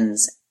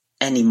Hens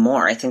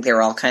anymore. I think they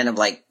were all kind of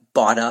like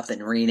bought up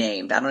and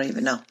renamed. I don't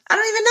even know.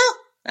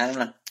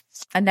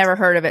 I never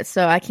heard of it,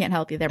 so I can't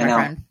help you there, my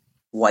friend.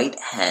 White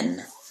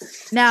Hen.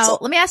 Now,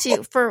 let me ask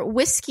you, for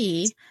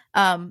whiskey,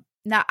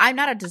 now I'm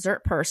not a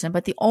dessert person,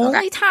 but the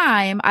only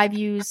time I've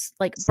used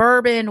like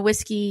bourbon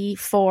whiskey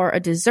for a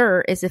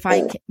dessert is if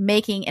I'm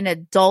making an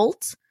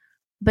adult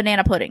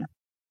banana pudding.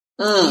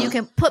 You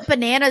can put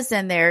bananas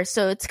in there,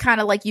 so it's kind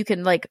of like you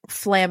can like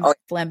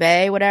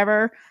flambe,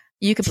 whatever.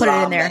 You can put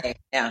it in there.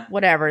 Yeah.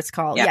 Whatever it's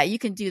called. Yeah, you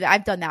can do that.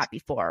 I've done that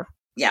before.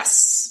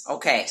 Yes.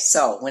 Okay.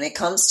 So when it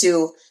comes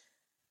to,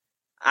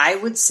 I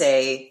would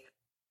say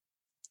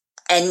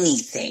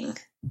anything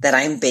that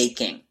I'm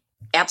baking,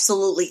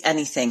 absolutely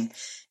anything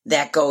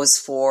that goes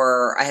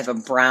for, I have a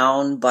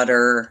brown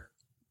butter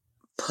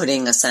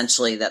pudding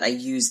essentially that I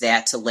use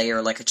that to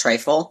layer like a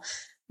trifle.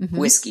 Mm-hmm.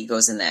 Whiskey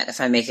goes in that. If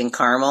I'm making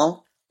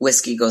caramel,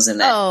 whiskey goes in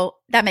that. Oh,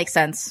 that makes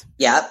sense.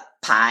 Yep.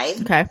 Pie.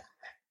 Okay.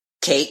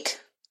 Cake,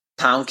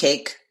 pound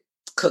cake,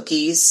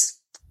 cookies,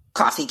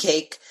 coffee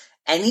cake.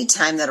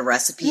 Anytime that a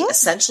recipe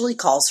essentially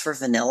calls for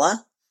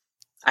vanilla,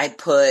 I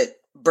put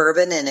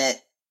bourbon in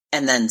it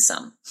and then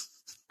some.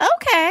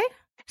 Okay.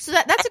 So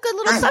that's a good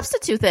little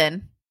substitute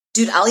then.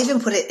 Dude, I'll even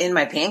put it in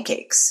my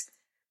pancakes.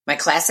 My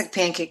classic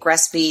pancake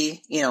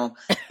recipe,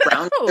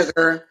 brown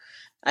sugar.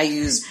 I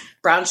use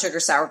brown sugar,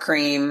 sour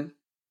cream,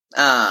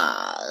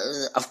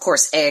 of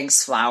course,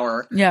 eggs,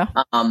 flour,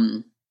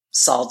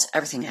 salt.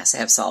 Everything has to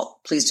have salt.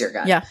 Please, dear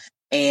God. Yeah.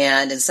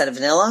 And instead of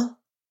vanilla,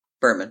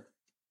 bourbon.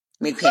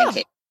 Make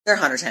pancakes. They're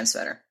 100 times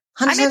better.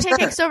 I made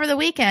pancakes over the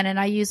weekend and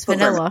I used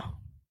vanilla.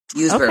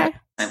 Use bourbon.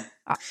 I'm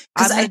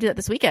going to do that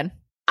this weekend.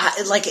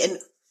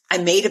 I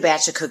made a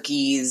batch of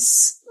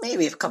cookies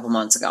maybe a couple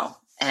months ago.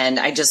 And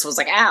I just was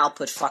like, I'll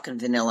put fucking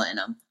vanilla in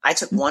them. I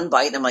took one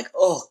bite and I'm like,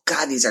 oh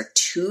God, these are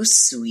too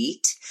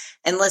sweet.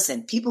 And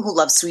listen, people who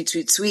love sweet,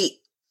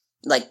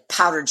 like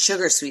powdered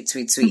sugar, sweet.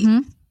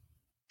 Mm-hmm.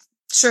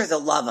 Sure,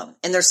 they'll love them.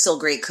 And they're still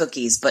great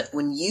cookies. But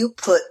when you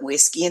put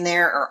whiskey in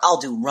there, or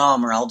I'll do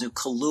rum, or I'll do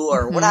Kahlua,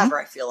 or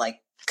whatever I feel like,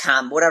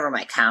 whatever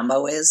my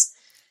combo is.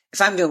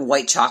 If I'm doing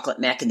white chocolate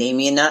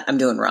macadamia nut, I'm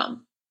doing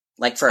rum.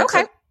 Like for a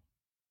cook.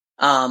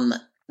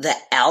 The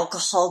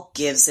alcohol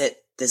gives it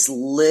this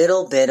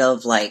little bit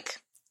of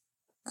like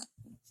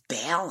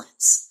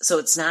balance. So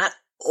it's not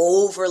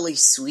overly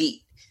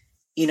sweet.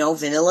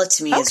 Vanilla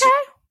to me is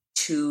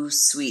too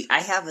sweet. I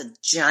have a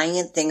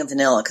giant thing of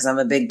vanilla because I'm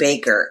a big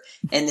baker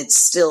and it's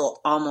still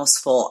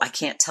almost full. I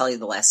can't tell you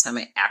the last time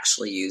I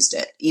actually used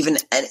it. Even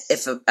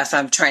if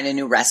I'm trying a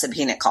new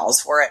recipe and it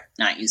calls for it,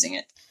 not using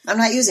it. I'm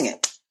not using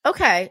it.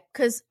 Okay.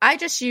 Cause I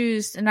just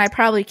used, and I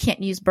probably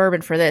can't use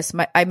bourbon for this.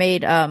 I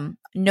made,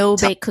 no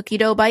bake cookie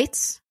dough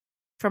bites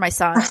for my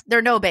son.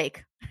 They're no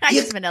bake. I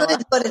use vanilla.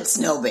 But it's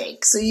no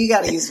bake. So you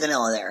got to use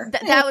vanilla there.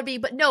 That would be,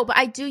 but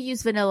I do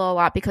use vanilla a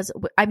lot because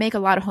I make a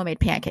lot of homemade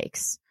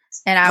pancakes.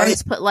 And I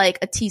always put like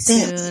a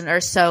teaspoon or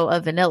so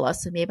of vanilla.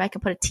 So maybe I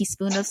can put a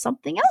teaspoon of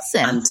something else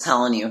in. I'm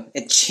telling you,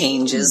 it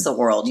changes the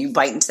world. You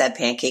bite into that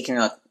pancake and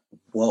you're like,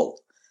 whoa,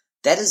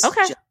 that is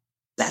just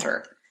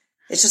better.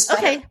 It's just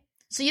better. Okay.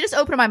 So you just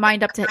opened my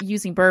mind up to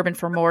using bourbon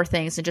for more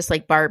things than just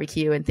like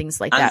barbecue and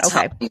things like that. I'm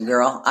telling you,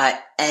 girl,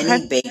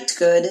 any baked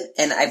good.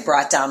 And I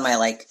brought down my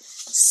like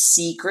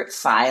secret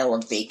file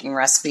of baking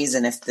recipes.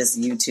 And if this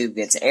YouTube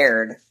gets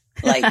aired,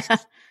 like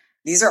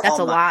these are that's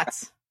all a lot.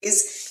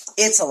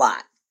 It's a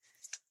lot.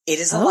 It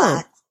is a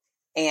lot.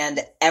 And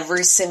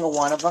every single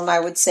one of them, I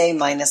would say,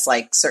 minus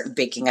like certain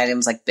baking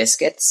items like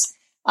biscuits,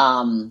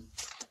 bourbon.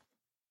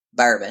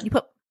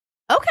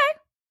 Okay.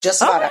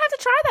 Just I'm about gonna have to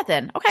try that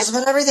then. Okay. just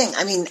about everything.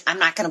 I mean, I'm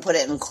not going to put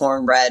it in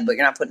cornbread, but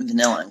you're not putting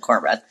vanilla in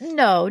cornbread.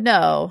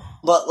 No.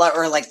 But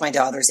or like my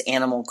daughter's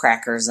animal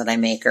crackers that I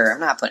make her, I'm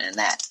not putting in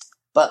that.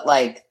 But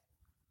like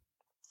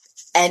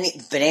any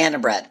banana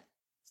bread,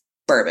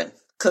 bourbon,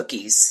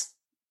 cookies,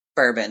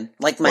 bourbon,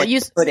 like my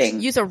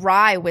pudding. Use a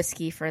rye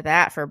whiskey for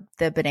that for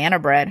the banana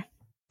bread.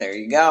 There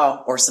you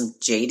go, or some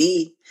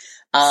JD.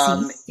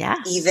 Yeah.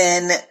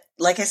 Even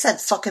like I said,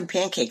 fucking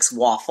pancakes,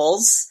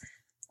 waffles.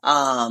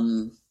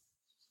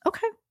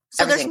 Okay.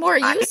 So there's more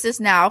uses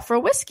now for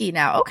whiskey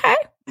now. Okay.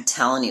 I'm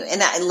telling you.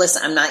 And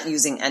listen, I'm not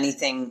using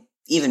anything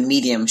even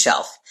medium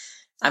shelf.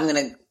 I'm going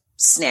to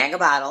snag a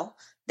bottle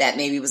that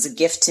maybe was a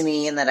gift to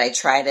me and that I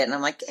tried it and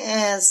I'm like,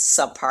 this is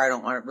subpar. I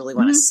don't really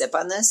want to sip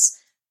on this.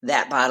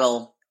 That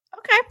bottle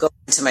goes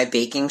into my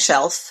baking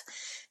shelf.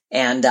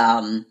 And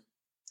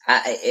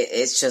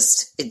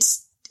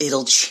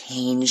it'll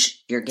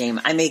change your game.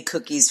 I made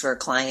cookies for a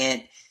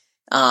client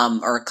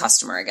or a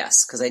customer, I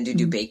guess, because I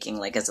do baking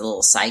like as a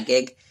little side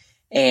gig.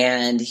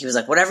 And he was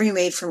like, whatever you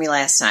made for me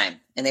last time.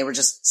 And they were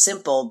just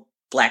simple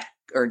black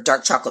or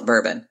dark chocolate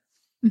bourbon.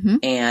 Mm-hmm.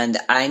 And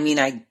I mean,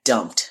 I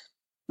dumped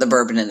the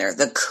bourbon in there.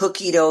 The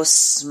cookie dough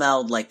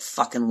smelled like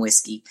fucking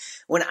whiskey.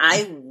 When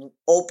I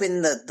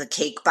opened the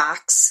cake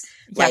box,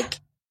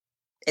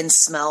 and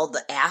smelled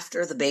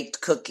after the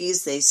baked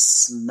cookies, they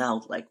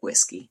smelled like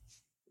whiskey.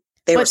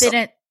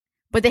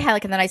 But they had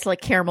like a nice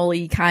like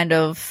caramelly kind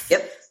of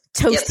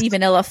toasty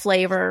vanilla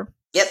flavor.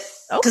 Yep.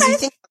 Because you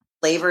think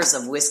flavors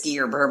of whiskey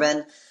or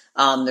bourbon,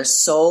 they're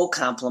so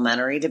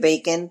complementary to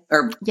bacon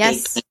or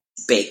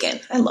bacon.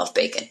 I love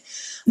bacon.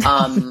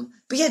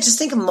 But yeah, just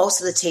think of most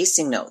of the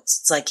tasting notes.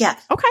 It's like,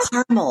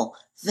 caramel,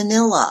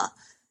 vanilla,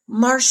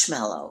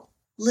 marshmallow,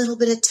 little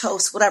bit of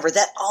toast, whatever.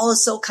 That all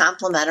is so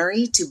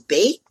complementary to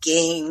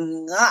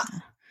baking.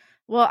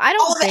 Well, I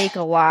don't bake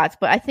a lot,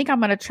 but I think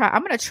I'm going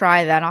to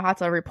try that. I'll have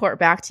to report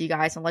back to you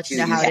guys and let you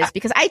know how it is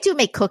because I do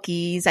make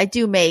cookies. I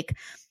do make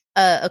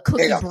a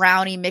cookie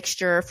brownie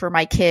mixture for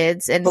my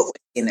kids and put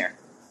in there.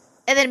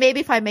 And then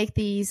maybe if I make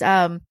these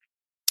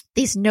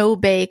no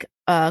bake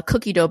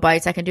cookie dough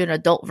bites, I can do an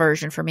adult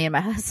version for me and my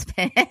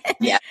husband.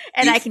 Yeah.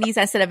 And I can use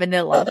that instead of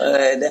vanilla.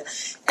 Good.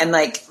 And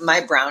like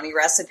my brownie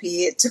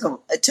recipe, it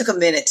took a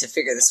minute to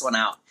figure this one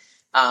out.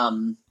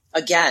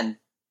 Again,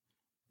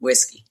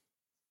 whiskey.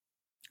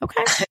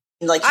 Okay.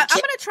 Like I'm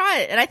going to try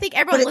it. And I think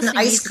everyone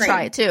listening needs to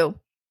try it too.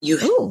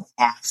 You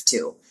have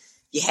to.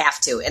 You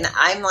have to. And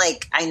I'm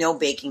like, I know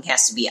baking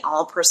has to be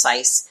all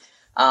precise.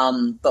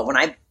 But when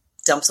I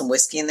dump some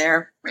whiskey in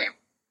there,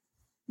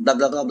 blah,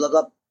 blah, blah, blah,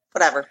 blah,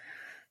 whatever.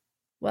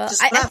 Well,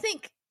 I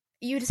think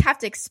you just have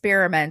to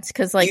experiment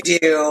because like you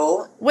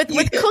do.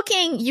 With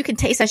cooking, you can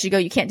taste as you go.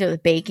 You can't do it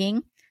with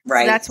baking.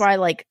 Right. So that's why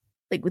like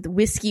with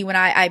whiskey, when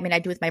I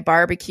do with my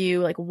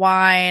barbecue, like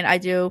wine, I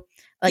do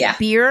like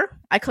beer.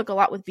 I cook a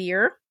lot with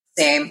beer.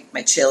 Same.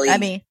 My chili. I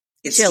mean,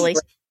 chili.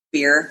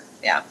 Beer.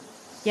 Yeah.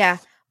 Yeah.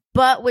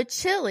 But with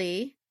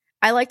chili,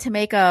 I like to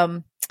make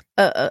like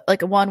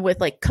a one with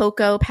like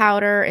cocoa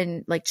powder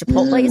and like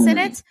chipotles in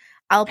it.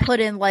 I'll put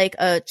in like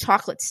a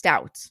chocolate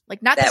stout,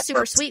 like not the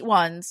super sweet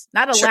ones,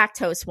 not a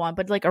lactose one,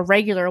 but like a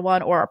regular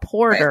one or a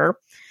porter.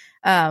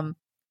 Right.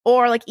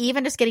 Or like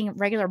even just getting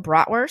regular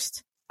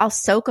bratwurst. I'll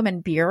soak them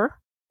in beer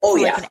for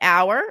like an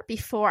hour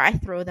before I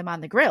throw them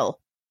on the grill.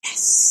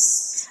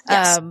 Yes.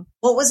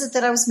 What was it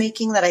that I was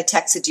making that I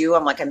texted you?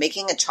 I'm like, I'm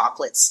making a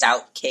chocolate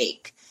stout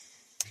cake.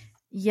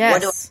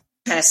 Yes. What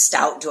kind of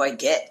stout do I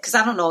get? Because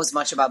I don't know as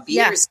much about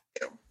beers.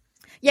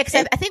 Yeah,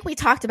 because I think we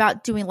talked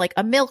about doing like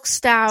a milk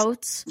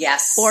stout.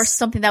 Yes. Or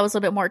something that was a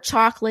little bit more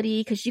chocolatey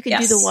because you can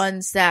do the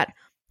ones that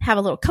have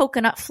a little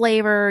coconut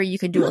flavor. You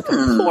can do like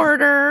a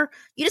porter.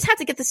 You just have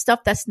to get the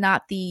stuff that's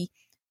not the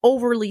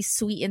overly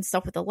sweetened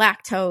stuff with the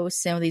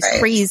lactose and these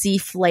crazy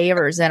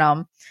flavors in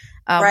them.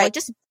 Like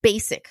just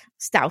basic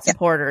stouts and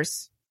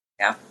porters.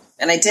 Yeah.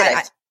 And I did.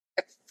 I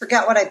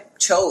forgot what I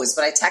chose,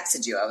 but I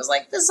texted you. I was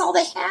like, this is all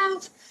they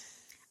have.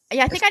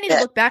 Yeah, I think I need to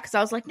look back because I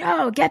was like,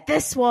 no, get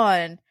this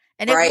one.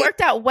 And it worked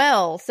out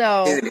well.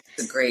 So, dude, it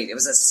was great. It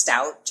was a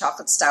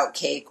chocolate stout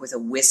cake with a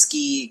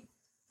whiskey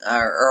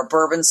or a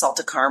bourbon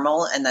salted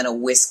caramel and then a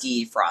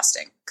whiskey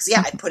frosting. Because,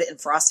 I put it in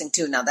frosting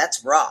too. Now,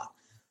 that's raw.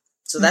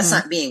 So that's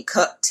not being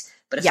cooked.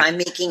 But if I'm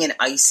making an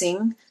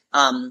icing,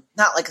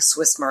 not like a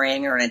Swiss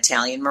meringue or an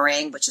Italian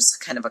meringue, but just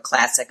kind of a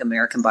classic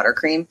American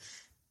buttercream,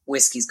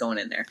 whiskey's going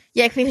in there.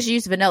 Yeah, because you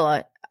use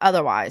vanilla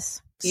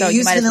otherwise. So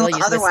you might vanilla as well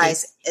use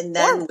otherwise. Whiskey. And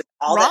then with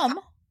all rum.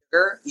 that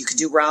sugar, you could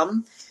do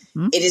rum.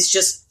 Mm-hmm. It is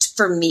just,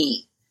 for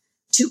me,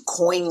 too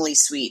coinly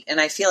sweet.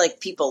 And I feel like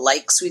people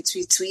like sweet.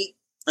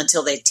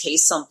 until they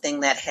taste something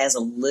that has a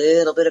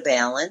little bit of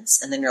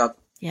balance. And then you're like,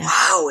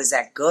 wow, is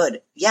that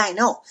good? Yeah, I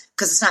know.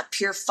 Because it's not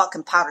pure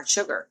fucking powdered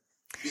sugar.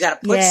 You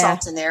got to put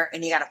salt in there,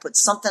 and you got to put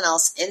something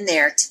else in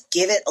there to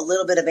give it a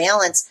little bit of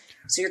balance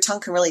so your tongue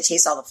can really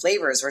taste all the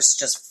flavors versus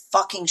just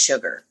fucking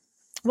sugar.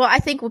 Well, I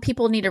think what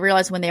people need to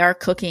realize when they are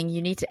cooking,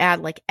 you need to add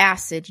like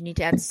acid, you need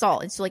to add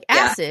salt. And so like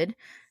acid,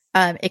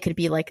 it could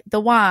be like the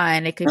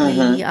wine, it could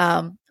be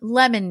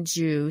lemon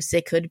juice,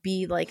 it could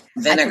be like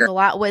vinegar. I cook a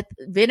lot with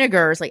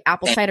vinegars, like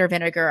apple cider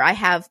vinegar. I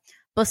have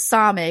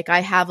balsamic, I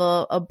have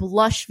a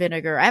blush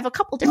vinegar. I have a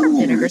couple different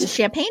vinegars, a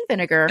champagne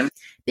vinegar,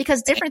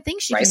 because different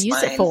things you can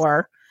use it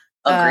for.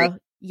 I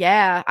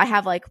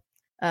have like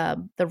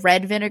the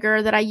red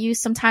vinegar that I use.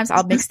 Sometimes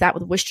I'll mix that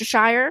with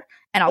Worcestershire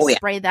and I'll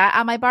spray that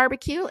on my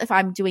barbecue if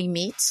I'm doing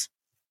meat.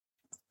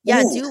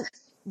 Yeah, do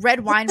red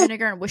wine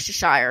vinegar and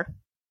Worcestershire.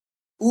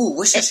 Ooh,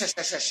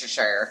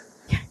 Worcestershire.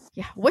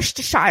 Yeah,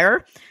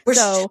 Worcestershire.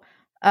 So,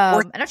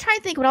 and I'm trying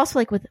to think what else do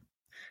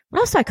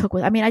I cook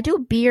with? I mean, I do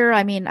beer.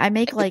 I mean, I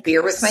make like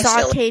beer with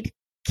sauteed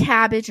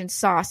cabbage and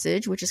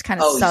sausage, which is kind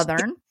of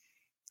southern.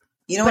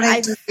 You know what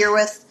I do beer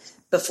with?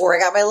 Before I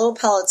got my little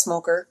pellet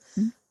smoker,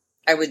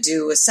 I would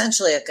do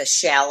essentially like a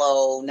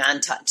shallow,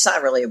 non-touch. It's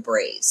not really a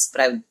braise,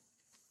 but I would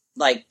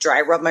like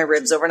dry rub my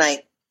ribs overnight,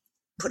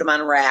 put them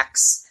on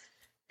racks,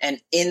 and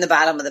in the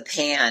bottom of the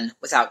pan,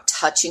 without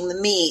touching the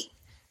meat,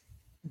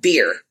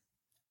 beer.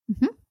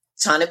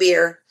 Ton of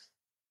beer,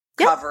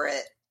 cover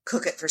it,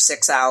 cook it for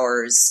 6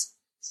 hours.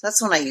 So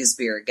that's when I use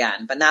beer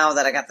again. But now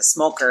that I got the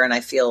smoker and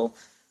I feeling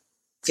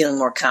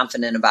more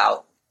confident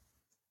about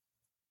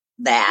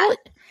that. Well,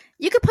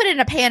 you could put it in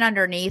a pan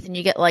underneath and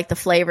you get like the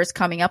flavors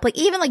coming up. Like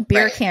even like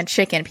beer can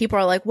chicken, people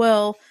are like,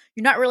 well,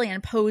 you're not really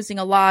imposing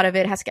a lot of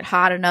it. It has to get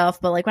hot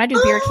enough. But like when I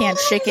do beer can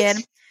chicken,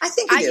 I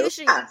think I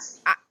usually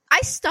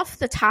I stuff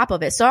the top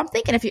of it. So I'm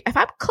thinking if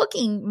I'm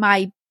cooking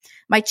my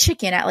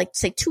chicken at like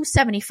say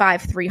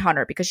 275,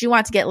 300, because you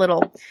want to get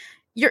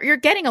you're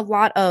getting a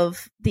lot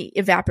of the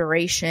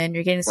evaporation.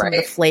 You're getting some of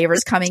the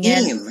flavors coming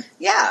in.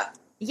 Yeah.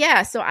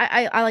 Yeah. So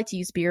I like to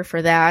use beer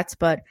for that.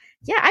 But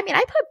yeah, I mean,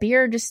 I put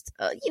beer, just,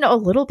 a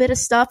little bit of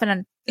stuff.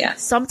 And then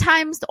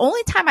sometimes the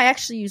only time I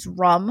actually use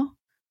rum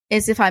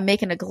is if I'm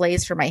making a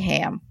glaze for my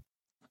ham.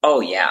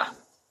 Oh, yeah.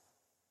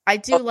 I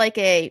do like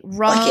a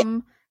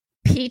rum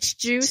peach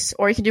juice,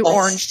 or you can do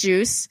orange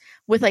juice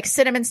with like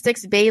cinnamon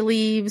sticks, bay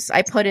leaves.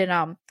 I put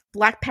in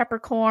black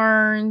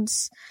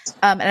peppercorns,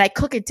 and I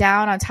cook it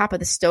down on top of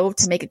the stove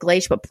to make a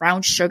glaze, put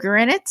brown sugar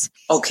in it.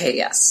 Okay,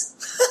 yes.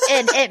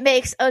 And it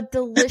makes a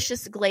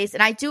delicious glaze.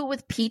 And I do it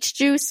with peach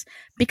juice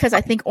because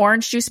I think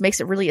orange juice makes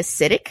it really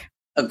acidic.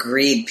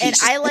 Agreed. And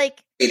I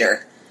like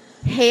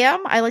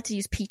ham. I like to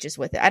use peaches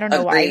with it. I don't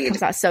know why it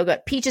comes out so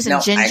good. Peaches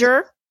and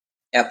ginger.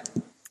 Yep.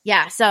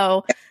 Yeah.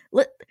 So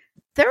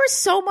there is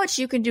so much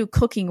you can do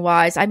cooking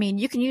wise. I mean,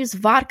 you can use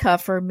vodka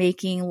for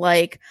making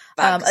like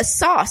a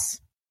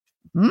sauce.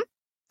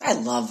 I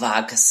love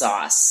vodka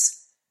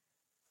sauce.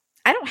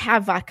 I don't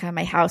have vodka in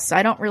my house, so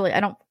I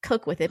don't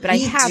cook with it, but I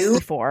have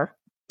before.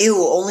 Ew,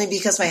 only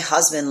because my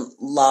husband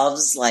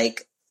loves,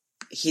 like,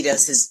 he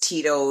does his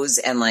Tito's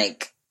and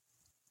like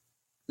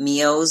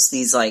Mio's,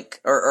 these like,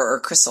 or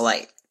Crystal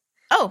Light.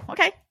 Oh,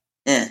 okay.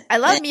 I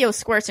love Mio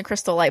Squirts and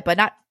Crystal Light, but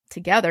not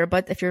together.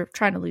 But if you're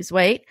trying to lose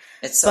weight,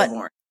 it's so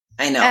boring.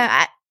 I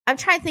know. I'm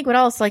trying to think what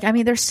else. Like, I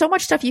mean, there's so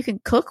much stuff you can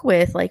cook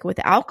with, like with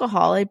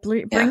alcohol. It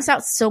brings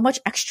out so much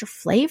extra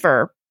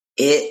flavor.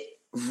 It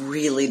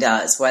really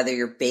does. Whether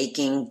you're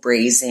baking,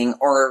 braising,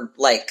 or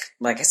like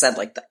I said,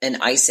 like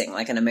an icing,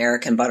 like an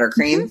American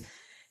buttercream,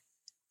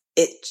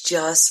 it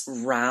just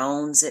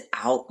rounds it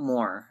out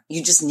more.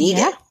 You just need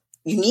it.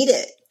 You need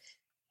it.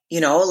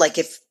 Like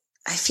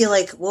I feel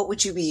like, what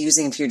would you be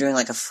using if you're doing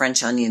like a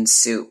French onion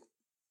soup?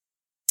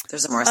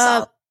 There's a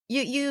Marsala.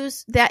 You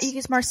use that. You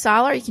use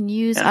Marsala, or you can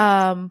use.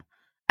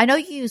 I know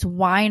you use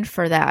wine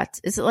for that.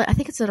 Is it? I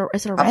think is it a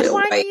red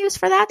wine you use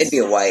for that? It'd be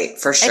a white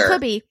for sure. It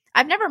could be.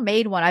 I've never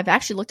made one. I've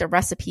actually looked at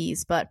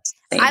recipes, but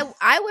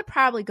I would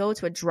probably go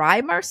to a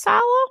dry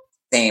Marsala.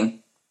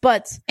 Same.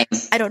 But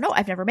I don't know.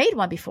 I've never made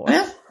one before.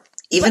 Yeah.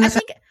 Even if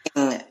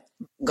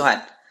go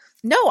ahead.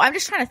 No, I'm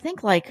just trying to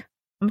think. Like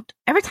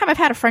every time I've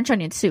had a French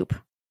onion soup,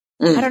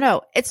 I don't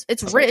know.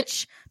 It's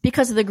rich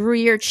because of the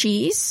Gruyere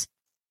cheese.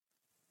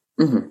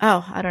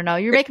 Oh, I don't know.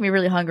 You're making me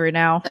really hungry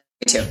now.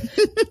 Me too.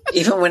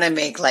 Even when I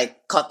make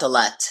like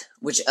cotolette,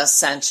 which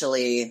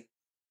essentially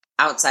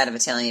outside of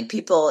Italian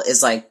people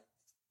is like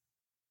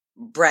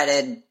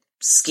breaded,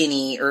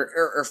 skinny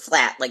or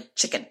flat, like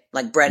chicken,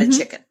 like breaded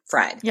chicken,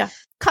 fried. Yeah.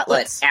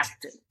 Cutlets.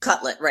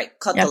 Cutlet.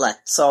 Yeah.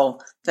 So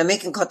if I'm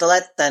making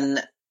cotolette,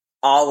 then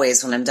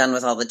always when I'm done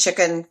with all the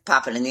chicken,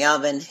 pop it in the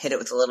oven, hit it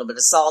with a little bit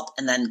of salt,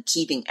 and then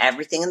keeping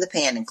everything in the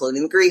pan,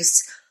 including the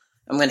grease.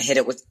 I'm going to hit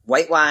it with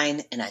white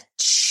wine and a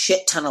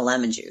shit ton of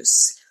lemon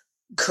juice.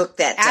 Cook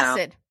that down.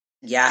 Acid.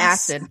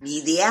 Yes. Acid.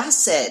 Need the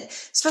acid,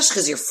 especially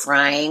because you're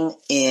frying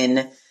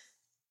in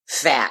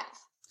fat.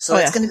 So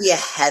it's going to be a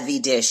heavy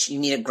dish. You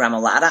need a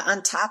gremolata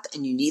on top,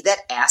 and you need that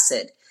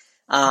acid.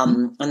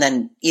 And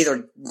then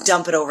either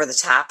dump it over the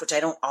top, which I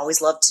don't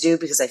always love to do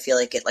because I feel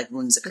like it like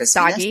ruins the crispiness.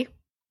 Soggy.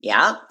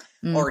 Yeah.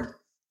 Or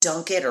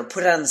dunk it or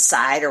put it on the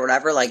side or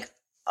whatever. Like,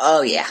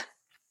 oh yeah,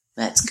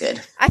 that's good.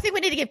 I think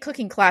we need to give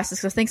cooking classes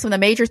because I think some of the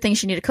major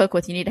things you need to cook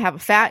with, you need to have a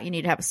fat, you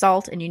need to have a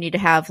salt, and you need to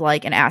have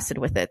like an acid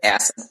with it.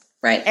 Acid.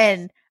 Right.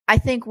 And I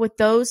think with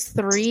those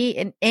three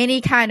in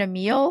any kind of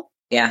meal,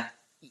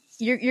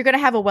 you're going to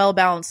have a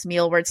well-balanced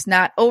meal where it's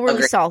not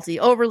overly salty,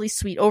 overly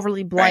sweet,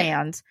 overly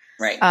bland.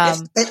 Right.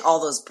 You hit all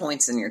those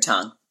points in your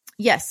tongue.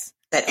 Yes.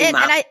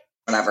 That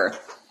whatever.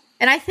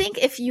 And I think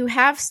if you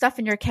have stuff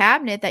in your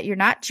cabinet that you're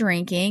not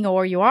drinking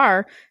or you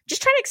are,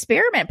 just try to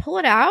experiment, pull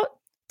it out,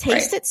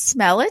 taste it,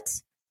 smell it,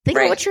 think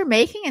of what you're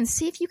making and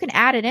see if you can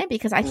add it in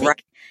because I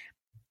think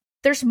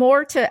there's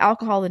more to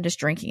alcohol than just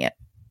drinking it.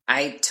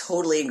 I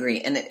totally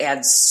agree. And it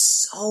adds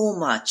so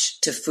much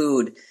to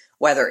food,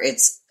 whether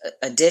it's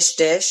a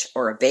dish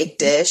or a baked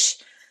dish.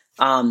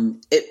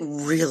 It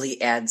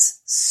really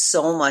adds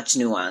so much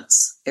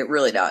nuance. It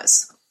really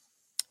does.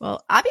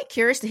 Well, I'd be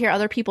curious to hear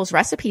other people's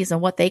recipes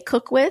and what they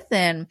cook with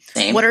and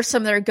what are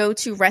some of their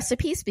go-to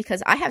recipes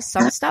because I have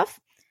some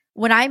stuff.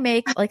 When I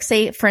make, like,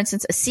 say, for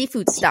instance, a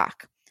seafood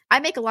stock, I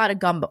make a lot of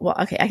gumbo. Well,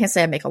 okay, I can't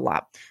say I make a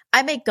lot.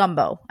 I make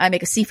gumbo. I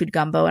make a seafood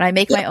gumbo, and I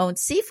make my own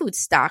seafood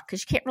stock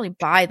because you can't really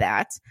buy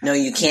that. No,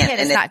 you can't.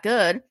 It's not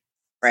good.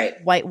 Right.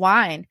 White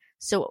wine.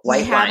 So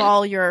we have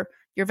all your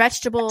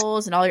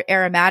vegetables and all your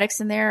aromatics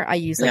in there. I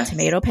use like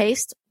tomato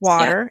paste,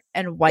 water,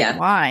 and white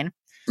wine.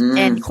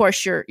 And of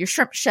course your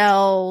shrimp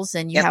shells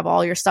and you have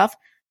all your stuff.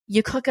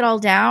 You cook it all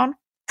down.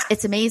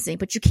 It's amazing,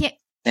 but you can't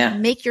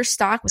make your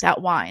stock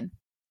without wine.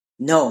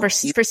 No. For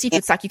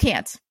seafood stock, you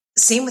can't.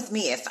 Same with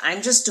me. If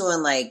I'm just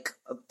doing like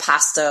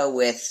pasta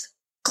with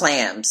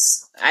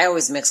clams, I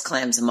always mix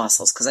clams and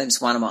mussels because I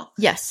just want them all.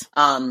 Yes.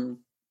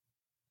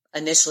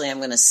 Initially I'm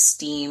going to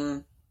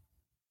steam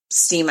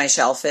my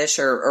shellfish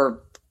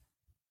or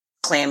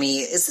clammy.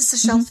 Is this a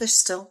shellfish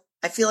still?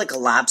 I feel like a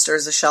lobster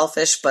is a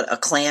shellfish, but a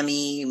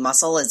clammy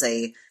mussel is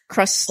a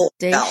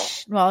crustacean.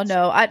 Well,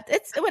 no,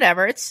 it's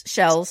whatever. It's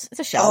shells.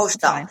 It's a shell. Oh, it's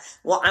fine.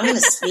 Well, I'm going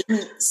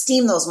to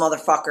steam those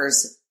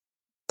motherfuckers.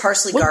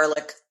 Parsley,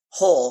 garlic,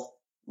 whole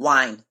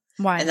wine.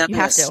 And then I'm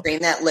going to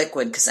strain that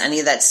liquid because any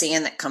of that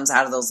sand that comes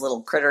out of those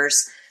little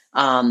critters.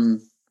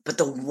 But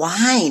the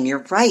wine,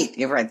 you're right.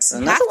 You're right. So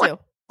another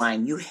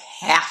wine, you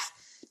have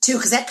to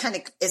because that kind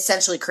of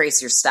essentially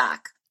creates your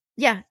stock.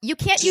 Yeah, you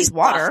can't use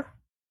water.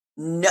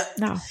 No.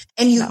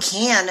 And you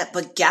can,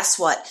 but guess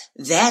what?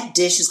 That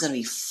dish is going to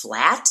be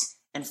flat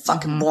and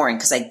fucking boring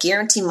because I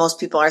guarantee most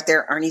people out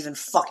there aren't even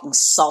fucking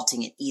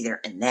salting it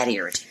either, and that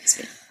irritates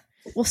me.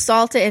 Well,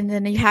 salt it, and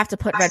then you have to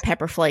put red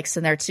pepper flakes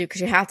in there too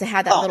because you have to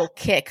have that little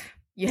kick.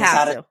 You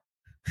have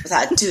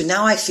to. Dude,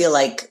 now I feel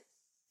like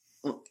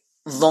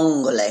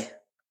vongole.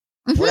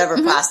 Whatever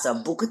pasta,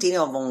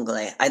 bucatino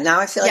vongole. Now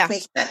I feel like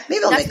making that.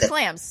 Maybe I'll make that.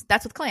 Clams.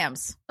 That's with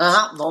clams.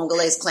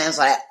 Vongole's clams,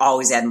 but I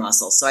always add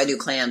mussels. So I do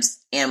clams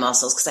and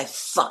mussels because I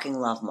fucking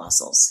love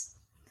mussels.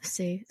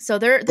 See, so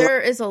there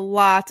is a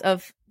lot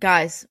of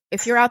guys.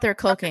 If you're out there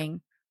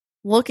cooking,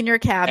 look in your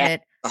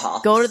cabinet,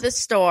 go to the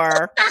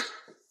store.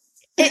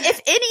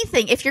 If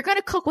anything, if you're going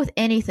to cook with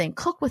anything,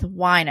 cook with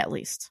wine at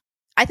least.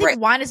 I think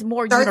wine is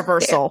more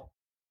universal.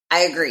 There.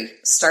 I agree.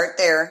 Start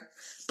there.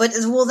 But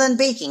then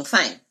baking,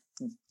 fine.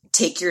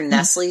 Take your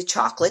Nestle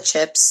chocolate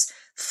chips,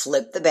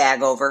 flip the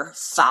bag over,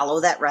 follow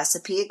that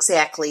recipe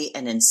exactly,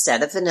 and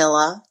instead of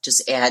vanilla,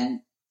 just add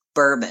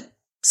bourbon.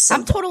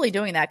 Simple. I'm totally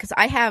doing that because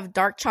I have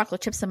dark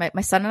chocolate chips that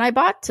my son and I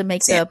bought to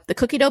make the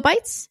cookie dough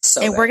bites,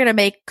 and we're going to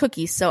make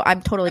cookies, so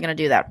I'm totally going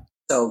to do that.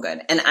 So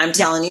good. And I'm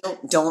telling you,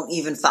 don't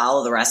even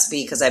follow the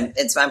recipe because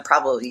it's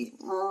probably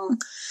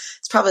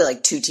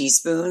like 2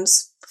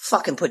 teaspoons.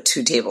 Fucking put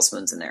 2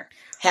 tablespoons in there.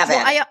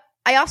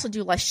 I also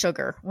do less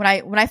sugar. When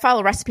I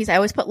follow recipes, I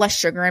always put less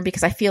sugar in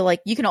because I feel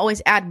like you can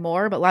always add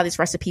more, but a lot of these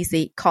recipes,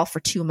 they call for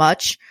too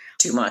much.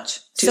 Too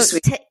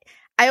sweet.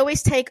 I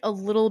always take a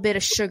little bit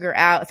of sugar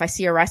out if I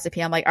see a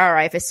recipe. I'm like, all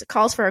right, if it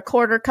calls for a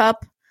 1/4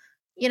 cup,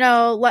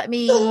 let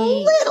me a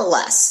little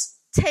less.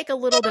 Take a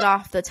little bit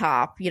off the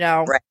top,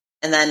 Right.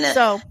 And then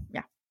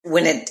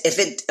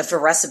if a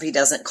recipe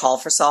doesn't call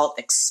for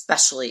salt,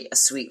 especially a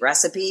sweet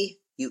recipe,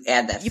 you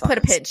add that. You put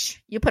a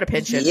pinch.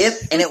 In. Yep,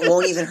 and it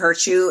won't even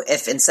hurt you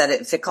if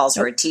it calls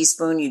for a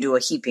teaspoon, you do a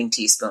heaping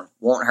teaspoon.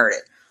 Won't hurt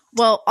it.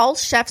 Well, all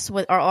chefs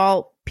are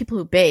all people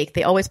who bake.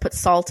 They always put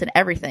salt in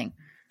everything.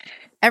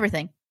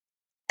 Everything,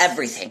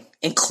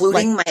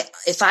 including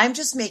if I'm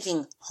just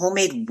making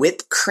homemade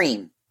whipped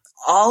cream,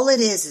 all it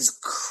is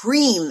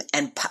cream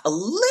and a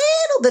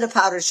little bit of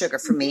powdered sugar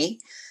for me.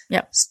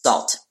 Yep.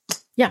 Salt.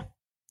 Yeah.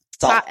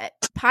 Salt.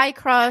 Pie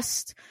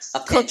crust,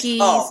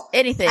 cookies,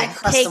 anything.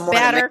 Cake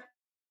batter.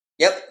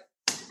 Yep.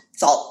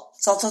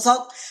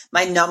 Salt.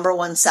 My number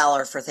one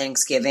seller for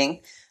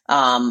Thanksgiving,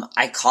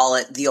 I call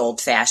it the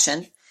old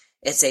fashioned.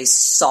 It's a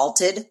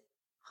salted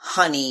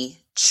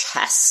honey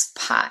chess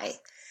pie.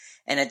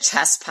 And a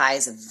chess pie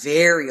is a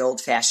very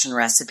old fashioned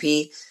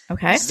recipe.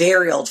 Okay.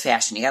 Very old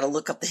fashioned. You got to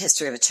look up the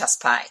history of a chess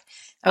pie.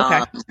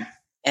 Okay.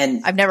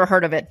 And I've never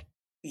heard of it.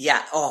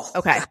 Yeah. Oh,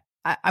 Okay.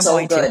 I'm so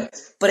going good. to.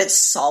 But it's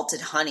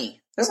salted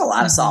honey. There's a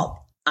lot of salt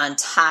on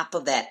top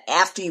of that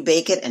after you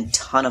bake it, and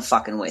ton of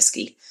fucking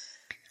whiskey.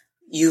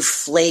 You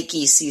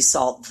flaky sea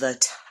salt the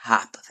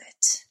top of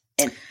it,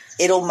 and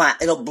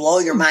it'll blow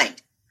your mind.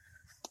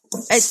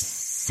 It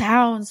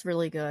sounds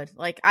really good.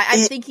 Like I'm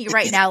thinking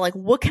right now, like,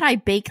 what can I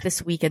bake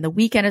this weekend? The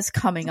weekend is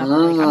coming up.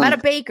 I'm not a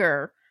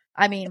baker.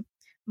 I mean,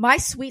 my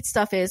sweet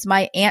stuff is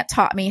my aunt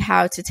taught me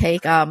how to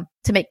take to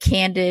make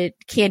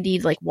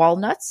candied like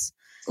walnuts.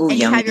 Ooh, and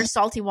you yummy. have your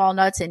salty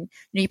walnuts, and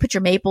you put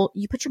your maple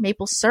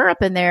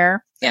syrup in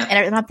there. Yeah.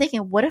 And I'm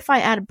thinking, what if I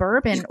add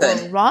bourbon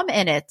or rum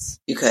in it?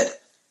 You could.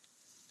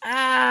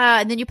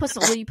 And then you put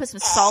some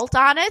salt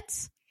on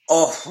it.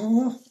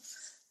 Oh,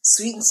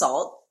 sweet and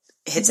salt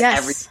hits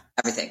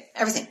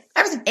everything.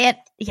 And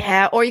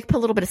yeah, or you can put a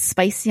little bit of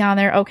spicy on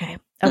there. Okay,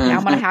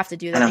 I'm gonna have to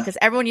do that because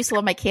everyone used to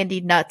love my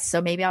candied nuts,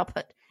 so maybe I'll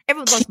put.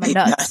 Everyone loves my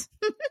nuts.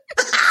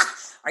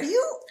 Are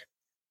you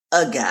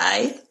a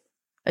guy?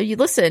 You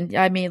listen.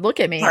 I mean, look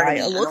at me.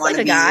 I look like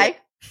a guy.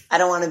 I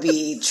don't want to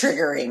be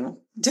triggering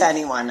to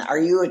anyone. Are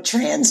you a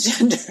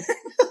transgender?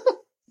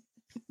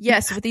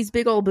 Yes, with these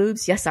big old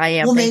boobs. Yes, I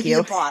am. Well, Thank maybe you.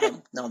 you bought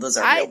them. No, those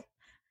are real.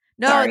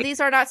 No, Sorry. These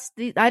are not.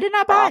 I did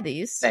not buy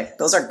these.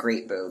 Those are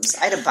great boobs.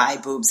 I had to buy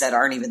boobs that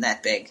aren't even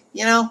that big.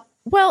 You know.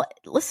 Well,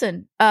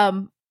 listen.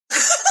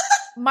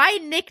 My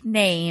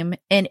nickname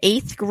in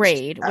 8th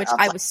grade, which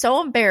I was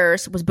so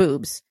embarrassed, was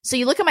boobs. So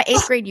you look at my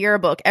 8th grade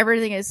yearbook,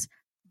 everything is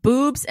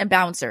boobs and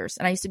bouncers.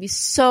 And I used to be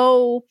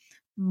so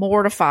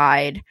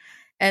mortified.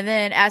 And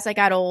then as I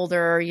got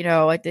older, you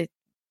know, then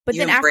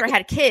after I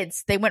had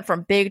kids, they went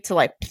from big to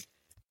like,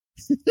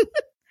 so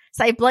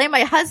I blame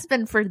my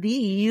husband for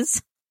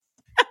these.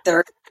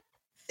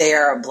 They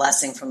are a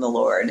blessing from the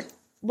Lord.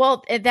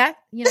 Well,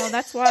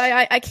 that's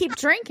why I keep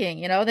drinking,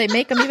 you know, they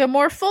make them even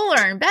more fuller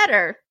and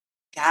better.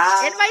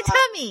 God. In my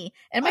tummy.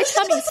 And my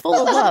tummy's full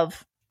of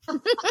love. All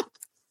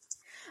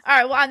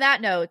right. Well, on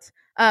that note,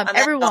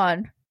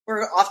 everyone.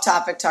 We're off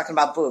topic talking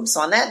about boobs. So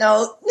on that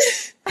note.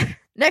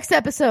 Next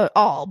episode,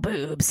 all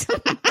boobs.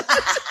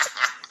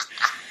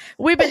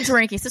 We've been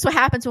drinking. So this is what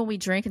happens when we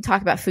drink and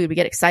talk about food. We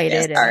get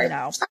excited.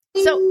 Yes,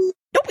 So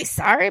don't be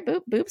sorry.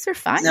 Boobs are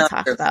fine to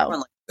talk about. Everyone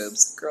likes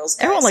boobs. Girls,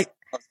 guys, everyone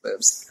loves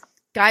boobs.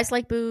 Guys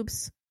like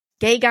boobs.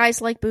 Gay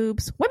guys like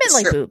boobs. Women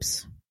like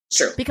boobs.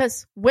 Sure.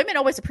 Because women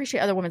always appreciate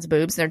other women's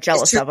boobs and they're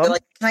jealous of them. They're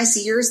like, can I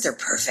see yours? They're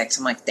perfect.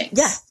 I'm like, thanks.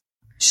 Yeah.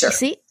 Sure. You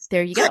see?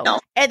 There you go.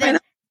 And then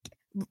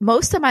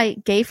most of my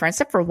gay friends,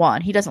 except for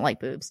one, he doesn't like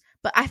boobs.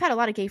 But I've had a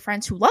lot of gay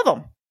friends who love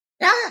them.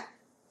 Yeah.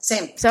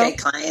 Same. So, gay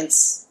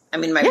clients. I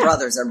mean, my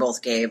brothers are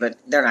both gay, but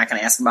they're not going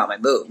to ask about my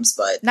boobs.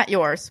 But not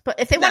yours. But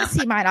if they want to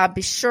see mine, I'll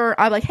be sure.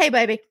 I'll be like, hey,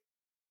 baby.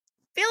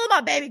 Feel them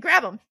up, baby.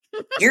 Grab them.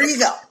 Here you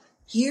go.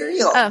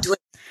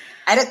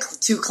 I had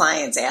 2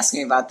 clients ask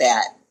me about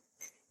that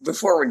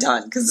before we're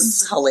done, because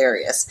this is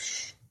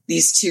hilarious.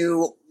 These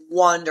 2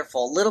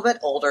 wonderful, little bit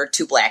older,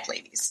 2 black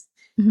ladies.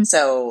 Mm-hmm.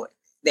 So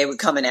they would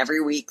come in every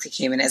week. They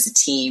came in as a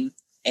team,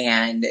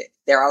 and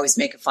they're always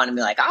making fun of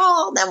me like,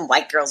 oh, them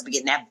white girls be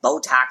getting that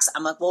Botox.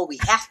 I'm like, well, we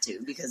have to,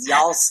 because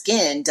y'all's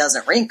skin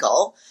doesn't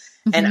wrinkle.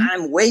 Mm-hmm. And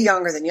I'm way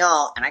younger than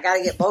y'all, and I got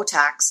to get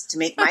Botox to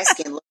make my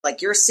skin look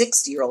like your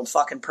 60-year-old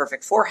fucking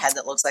perfect forehead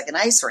that looks like an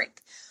ice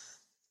rink.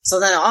 So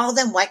then all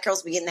them white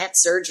girls be getting that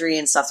surgery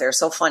and stuff. They were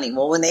so funny.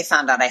 Well, when they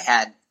found out I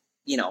had,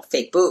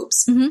 fake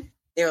boobs,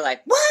 they were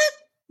like, what?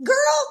 Girl,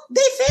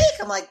 they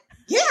fake? I'm like,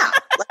 yeah.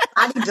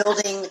 Like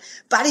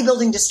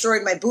bodybuilding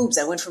destroyed my boobs.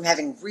 I went from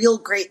having real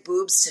great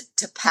boobs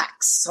to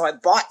pecs. So I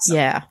bought some.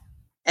 Yeah.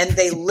 And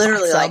they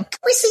literally like, can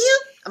we see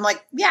you? I'm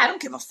like, yeah, I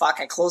don't give a fuck.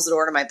 I close the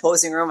door to my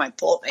posing room. I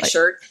pull up my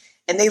shirt,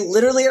 and they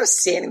literally are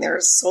standing there.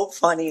 It's so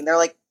funny. And they're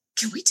like,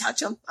 can we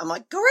touch them? I'm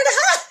like, go right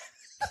ahead.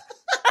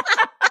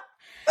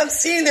 I'm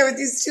sitting there with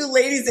these 2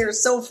 ladies. They were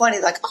so funny.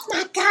 Like, oh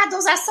my God,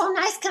 those are so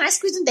nice. Can I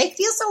squeeze them? They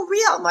feel so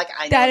real. I'm like,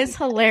 I know. That is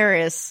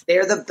hilarious.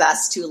 They're the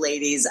best 2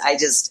 ladies. I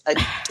just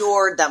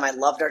adored them. I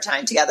loved our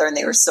time together, and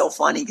they were so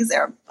funny because they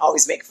were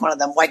always making fun of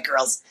them white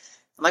girls.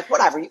 I'm like,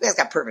 whatever. You guys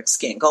got perfect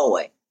skin. Go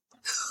away.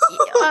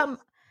 I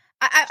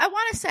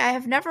want to say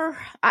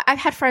I've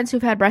had friends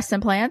who've had breast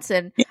implants,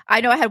 and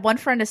I know I had one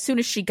friend, as soon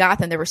as she got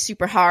them, they were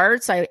super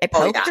hard. So I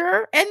poked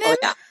her, and then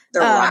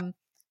they're rock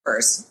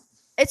first.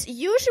 It's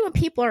usually when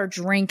people are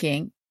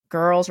drinking,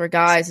 girls or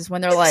guys, is when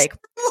they're like,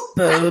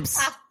 boobs.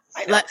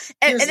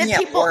 And then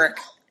people,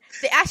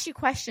 they ask you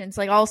questions.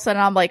 Like, all of a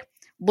sudden, I'm like,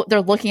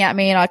 they're looking at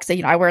me, and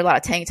I wear a lot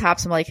of tank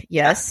tops. I'm like,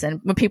 yes. And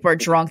when people are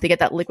drunk, they get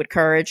that liquid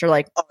courage. They're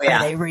like, are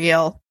they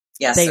real?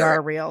 Yes, they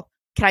are real.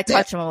 Can I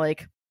touch them? I'm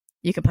like,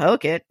 you can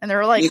poke it. And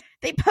they're like,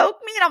 they poke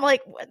me, and I'm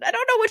like, I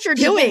don't know what you're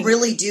doing. People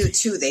really do,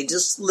 too. They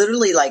just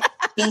literally like,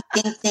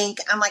 think.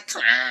 I'm like,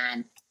 come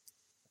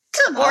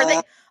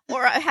on.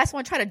 Or I had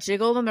someone try to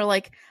jiggle them. They're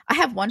like, I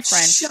have one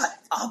friend. Shut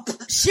up.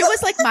 She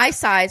was like my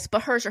size,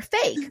 but hers are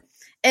fake.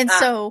 And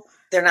so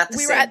they're not the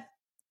same.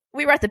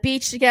 We were at the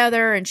beach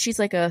together, and she's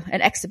like an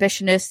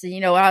exhibitionist.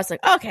 And, I was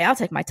like, okay, I'll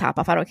take my top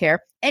off. I don't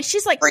care. And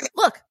she's like,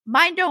 look,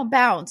 mine don't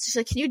bounce. She's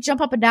like, can you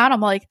jump up and down?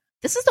 I'm like,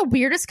 this is the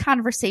weirdest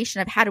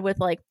conversation I've had with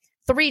like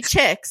 3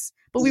 chicks.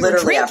 but we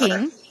Literally were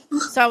drinking.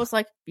 So I was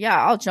like, yeah,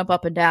 I'll jump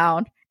up and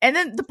down. And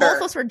then both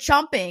of us were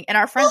jumping, and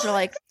our friends were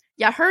like,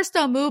 yeah, hers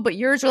don't move, but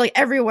yours are like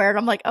everywhere. And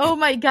I'm like, oh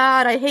my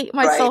God, I hate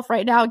myself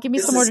right now. Give me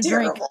some more to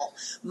drink.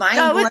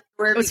 Mine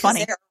were because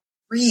funny. They're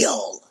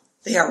real.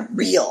 They are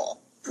real.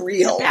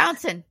 Real.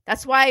 Bouncing.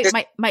 That's why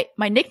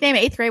my nickname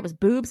in 8th grade was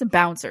Boobs and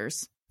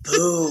Bouncers.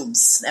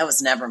 Boobs. That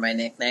was never my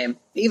nickname.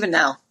 Even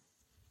now.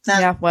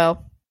 Yeah,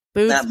 well,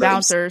 Boobs,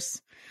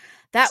 Bouncers.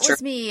 That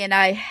was me. And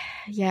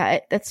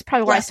that's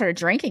probably why I started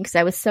drinking, because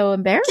I was so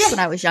embarrassed when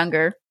I was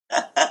younger.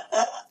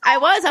 I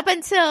was up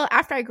until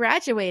after I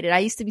graduated. I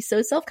used to be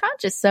so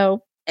self-conscious.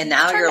 So, and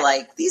now you're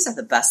like, these are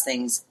the best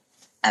things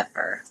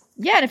ever.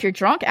 Yeah, and if you're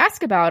drunk,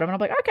 ask about them. And I'm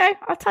like, okay,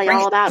 I'll tell you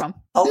all about them.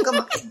 Poke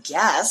them, I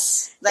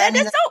guess.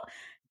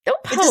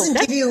 Don't poke. It doesn't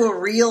give you a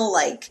real,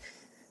 like,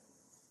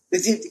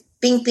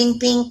 bink, bink,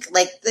 bink.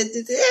 Like,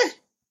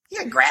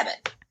 yeah, grab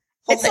it.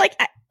 It's like,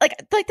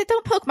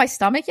 don't poke my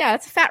stomach. Yeah,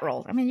 it's a fat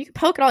roll. I mean, you can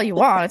poke it all you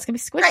want. It's going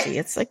to be squishy. Right.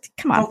 It's like,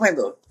 come on. Poke my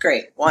boob.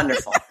 Great.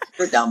 Wonderful.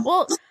 We're dumb.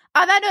 Well,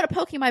 on that note of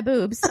poking my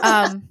boobs,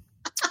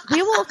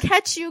 we will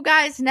catch you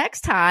guys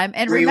next time.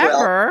 And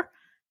remember,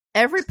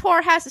 every pour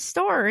has a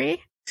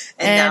story.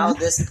 And now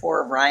this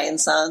pour of Ryan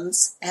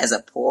Sons has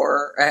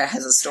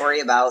a story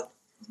about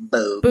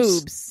boobs.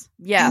 Boobs.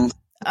 Yeah.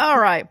 All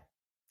right.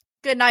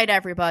 Good night,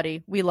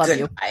 everybody. We love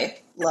you. Bye.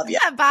 Love you.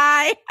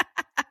 Bye.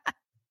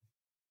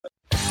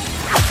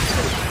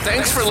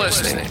 Thanks for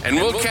listening, and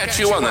we'll catch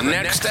you on the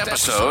next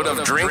episode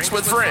of Drinks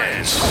with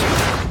Friends.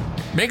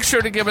 Make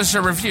sure to give us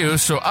a review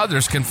so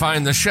others can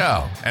find the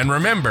show. And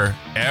remember,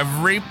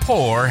 every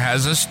pour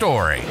has a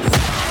story.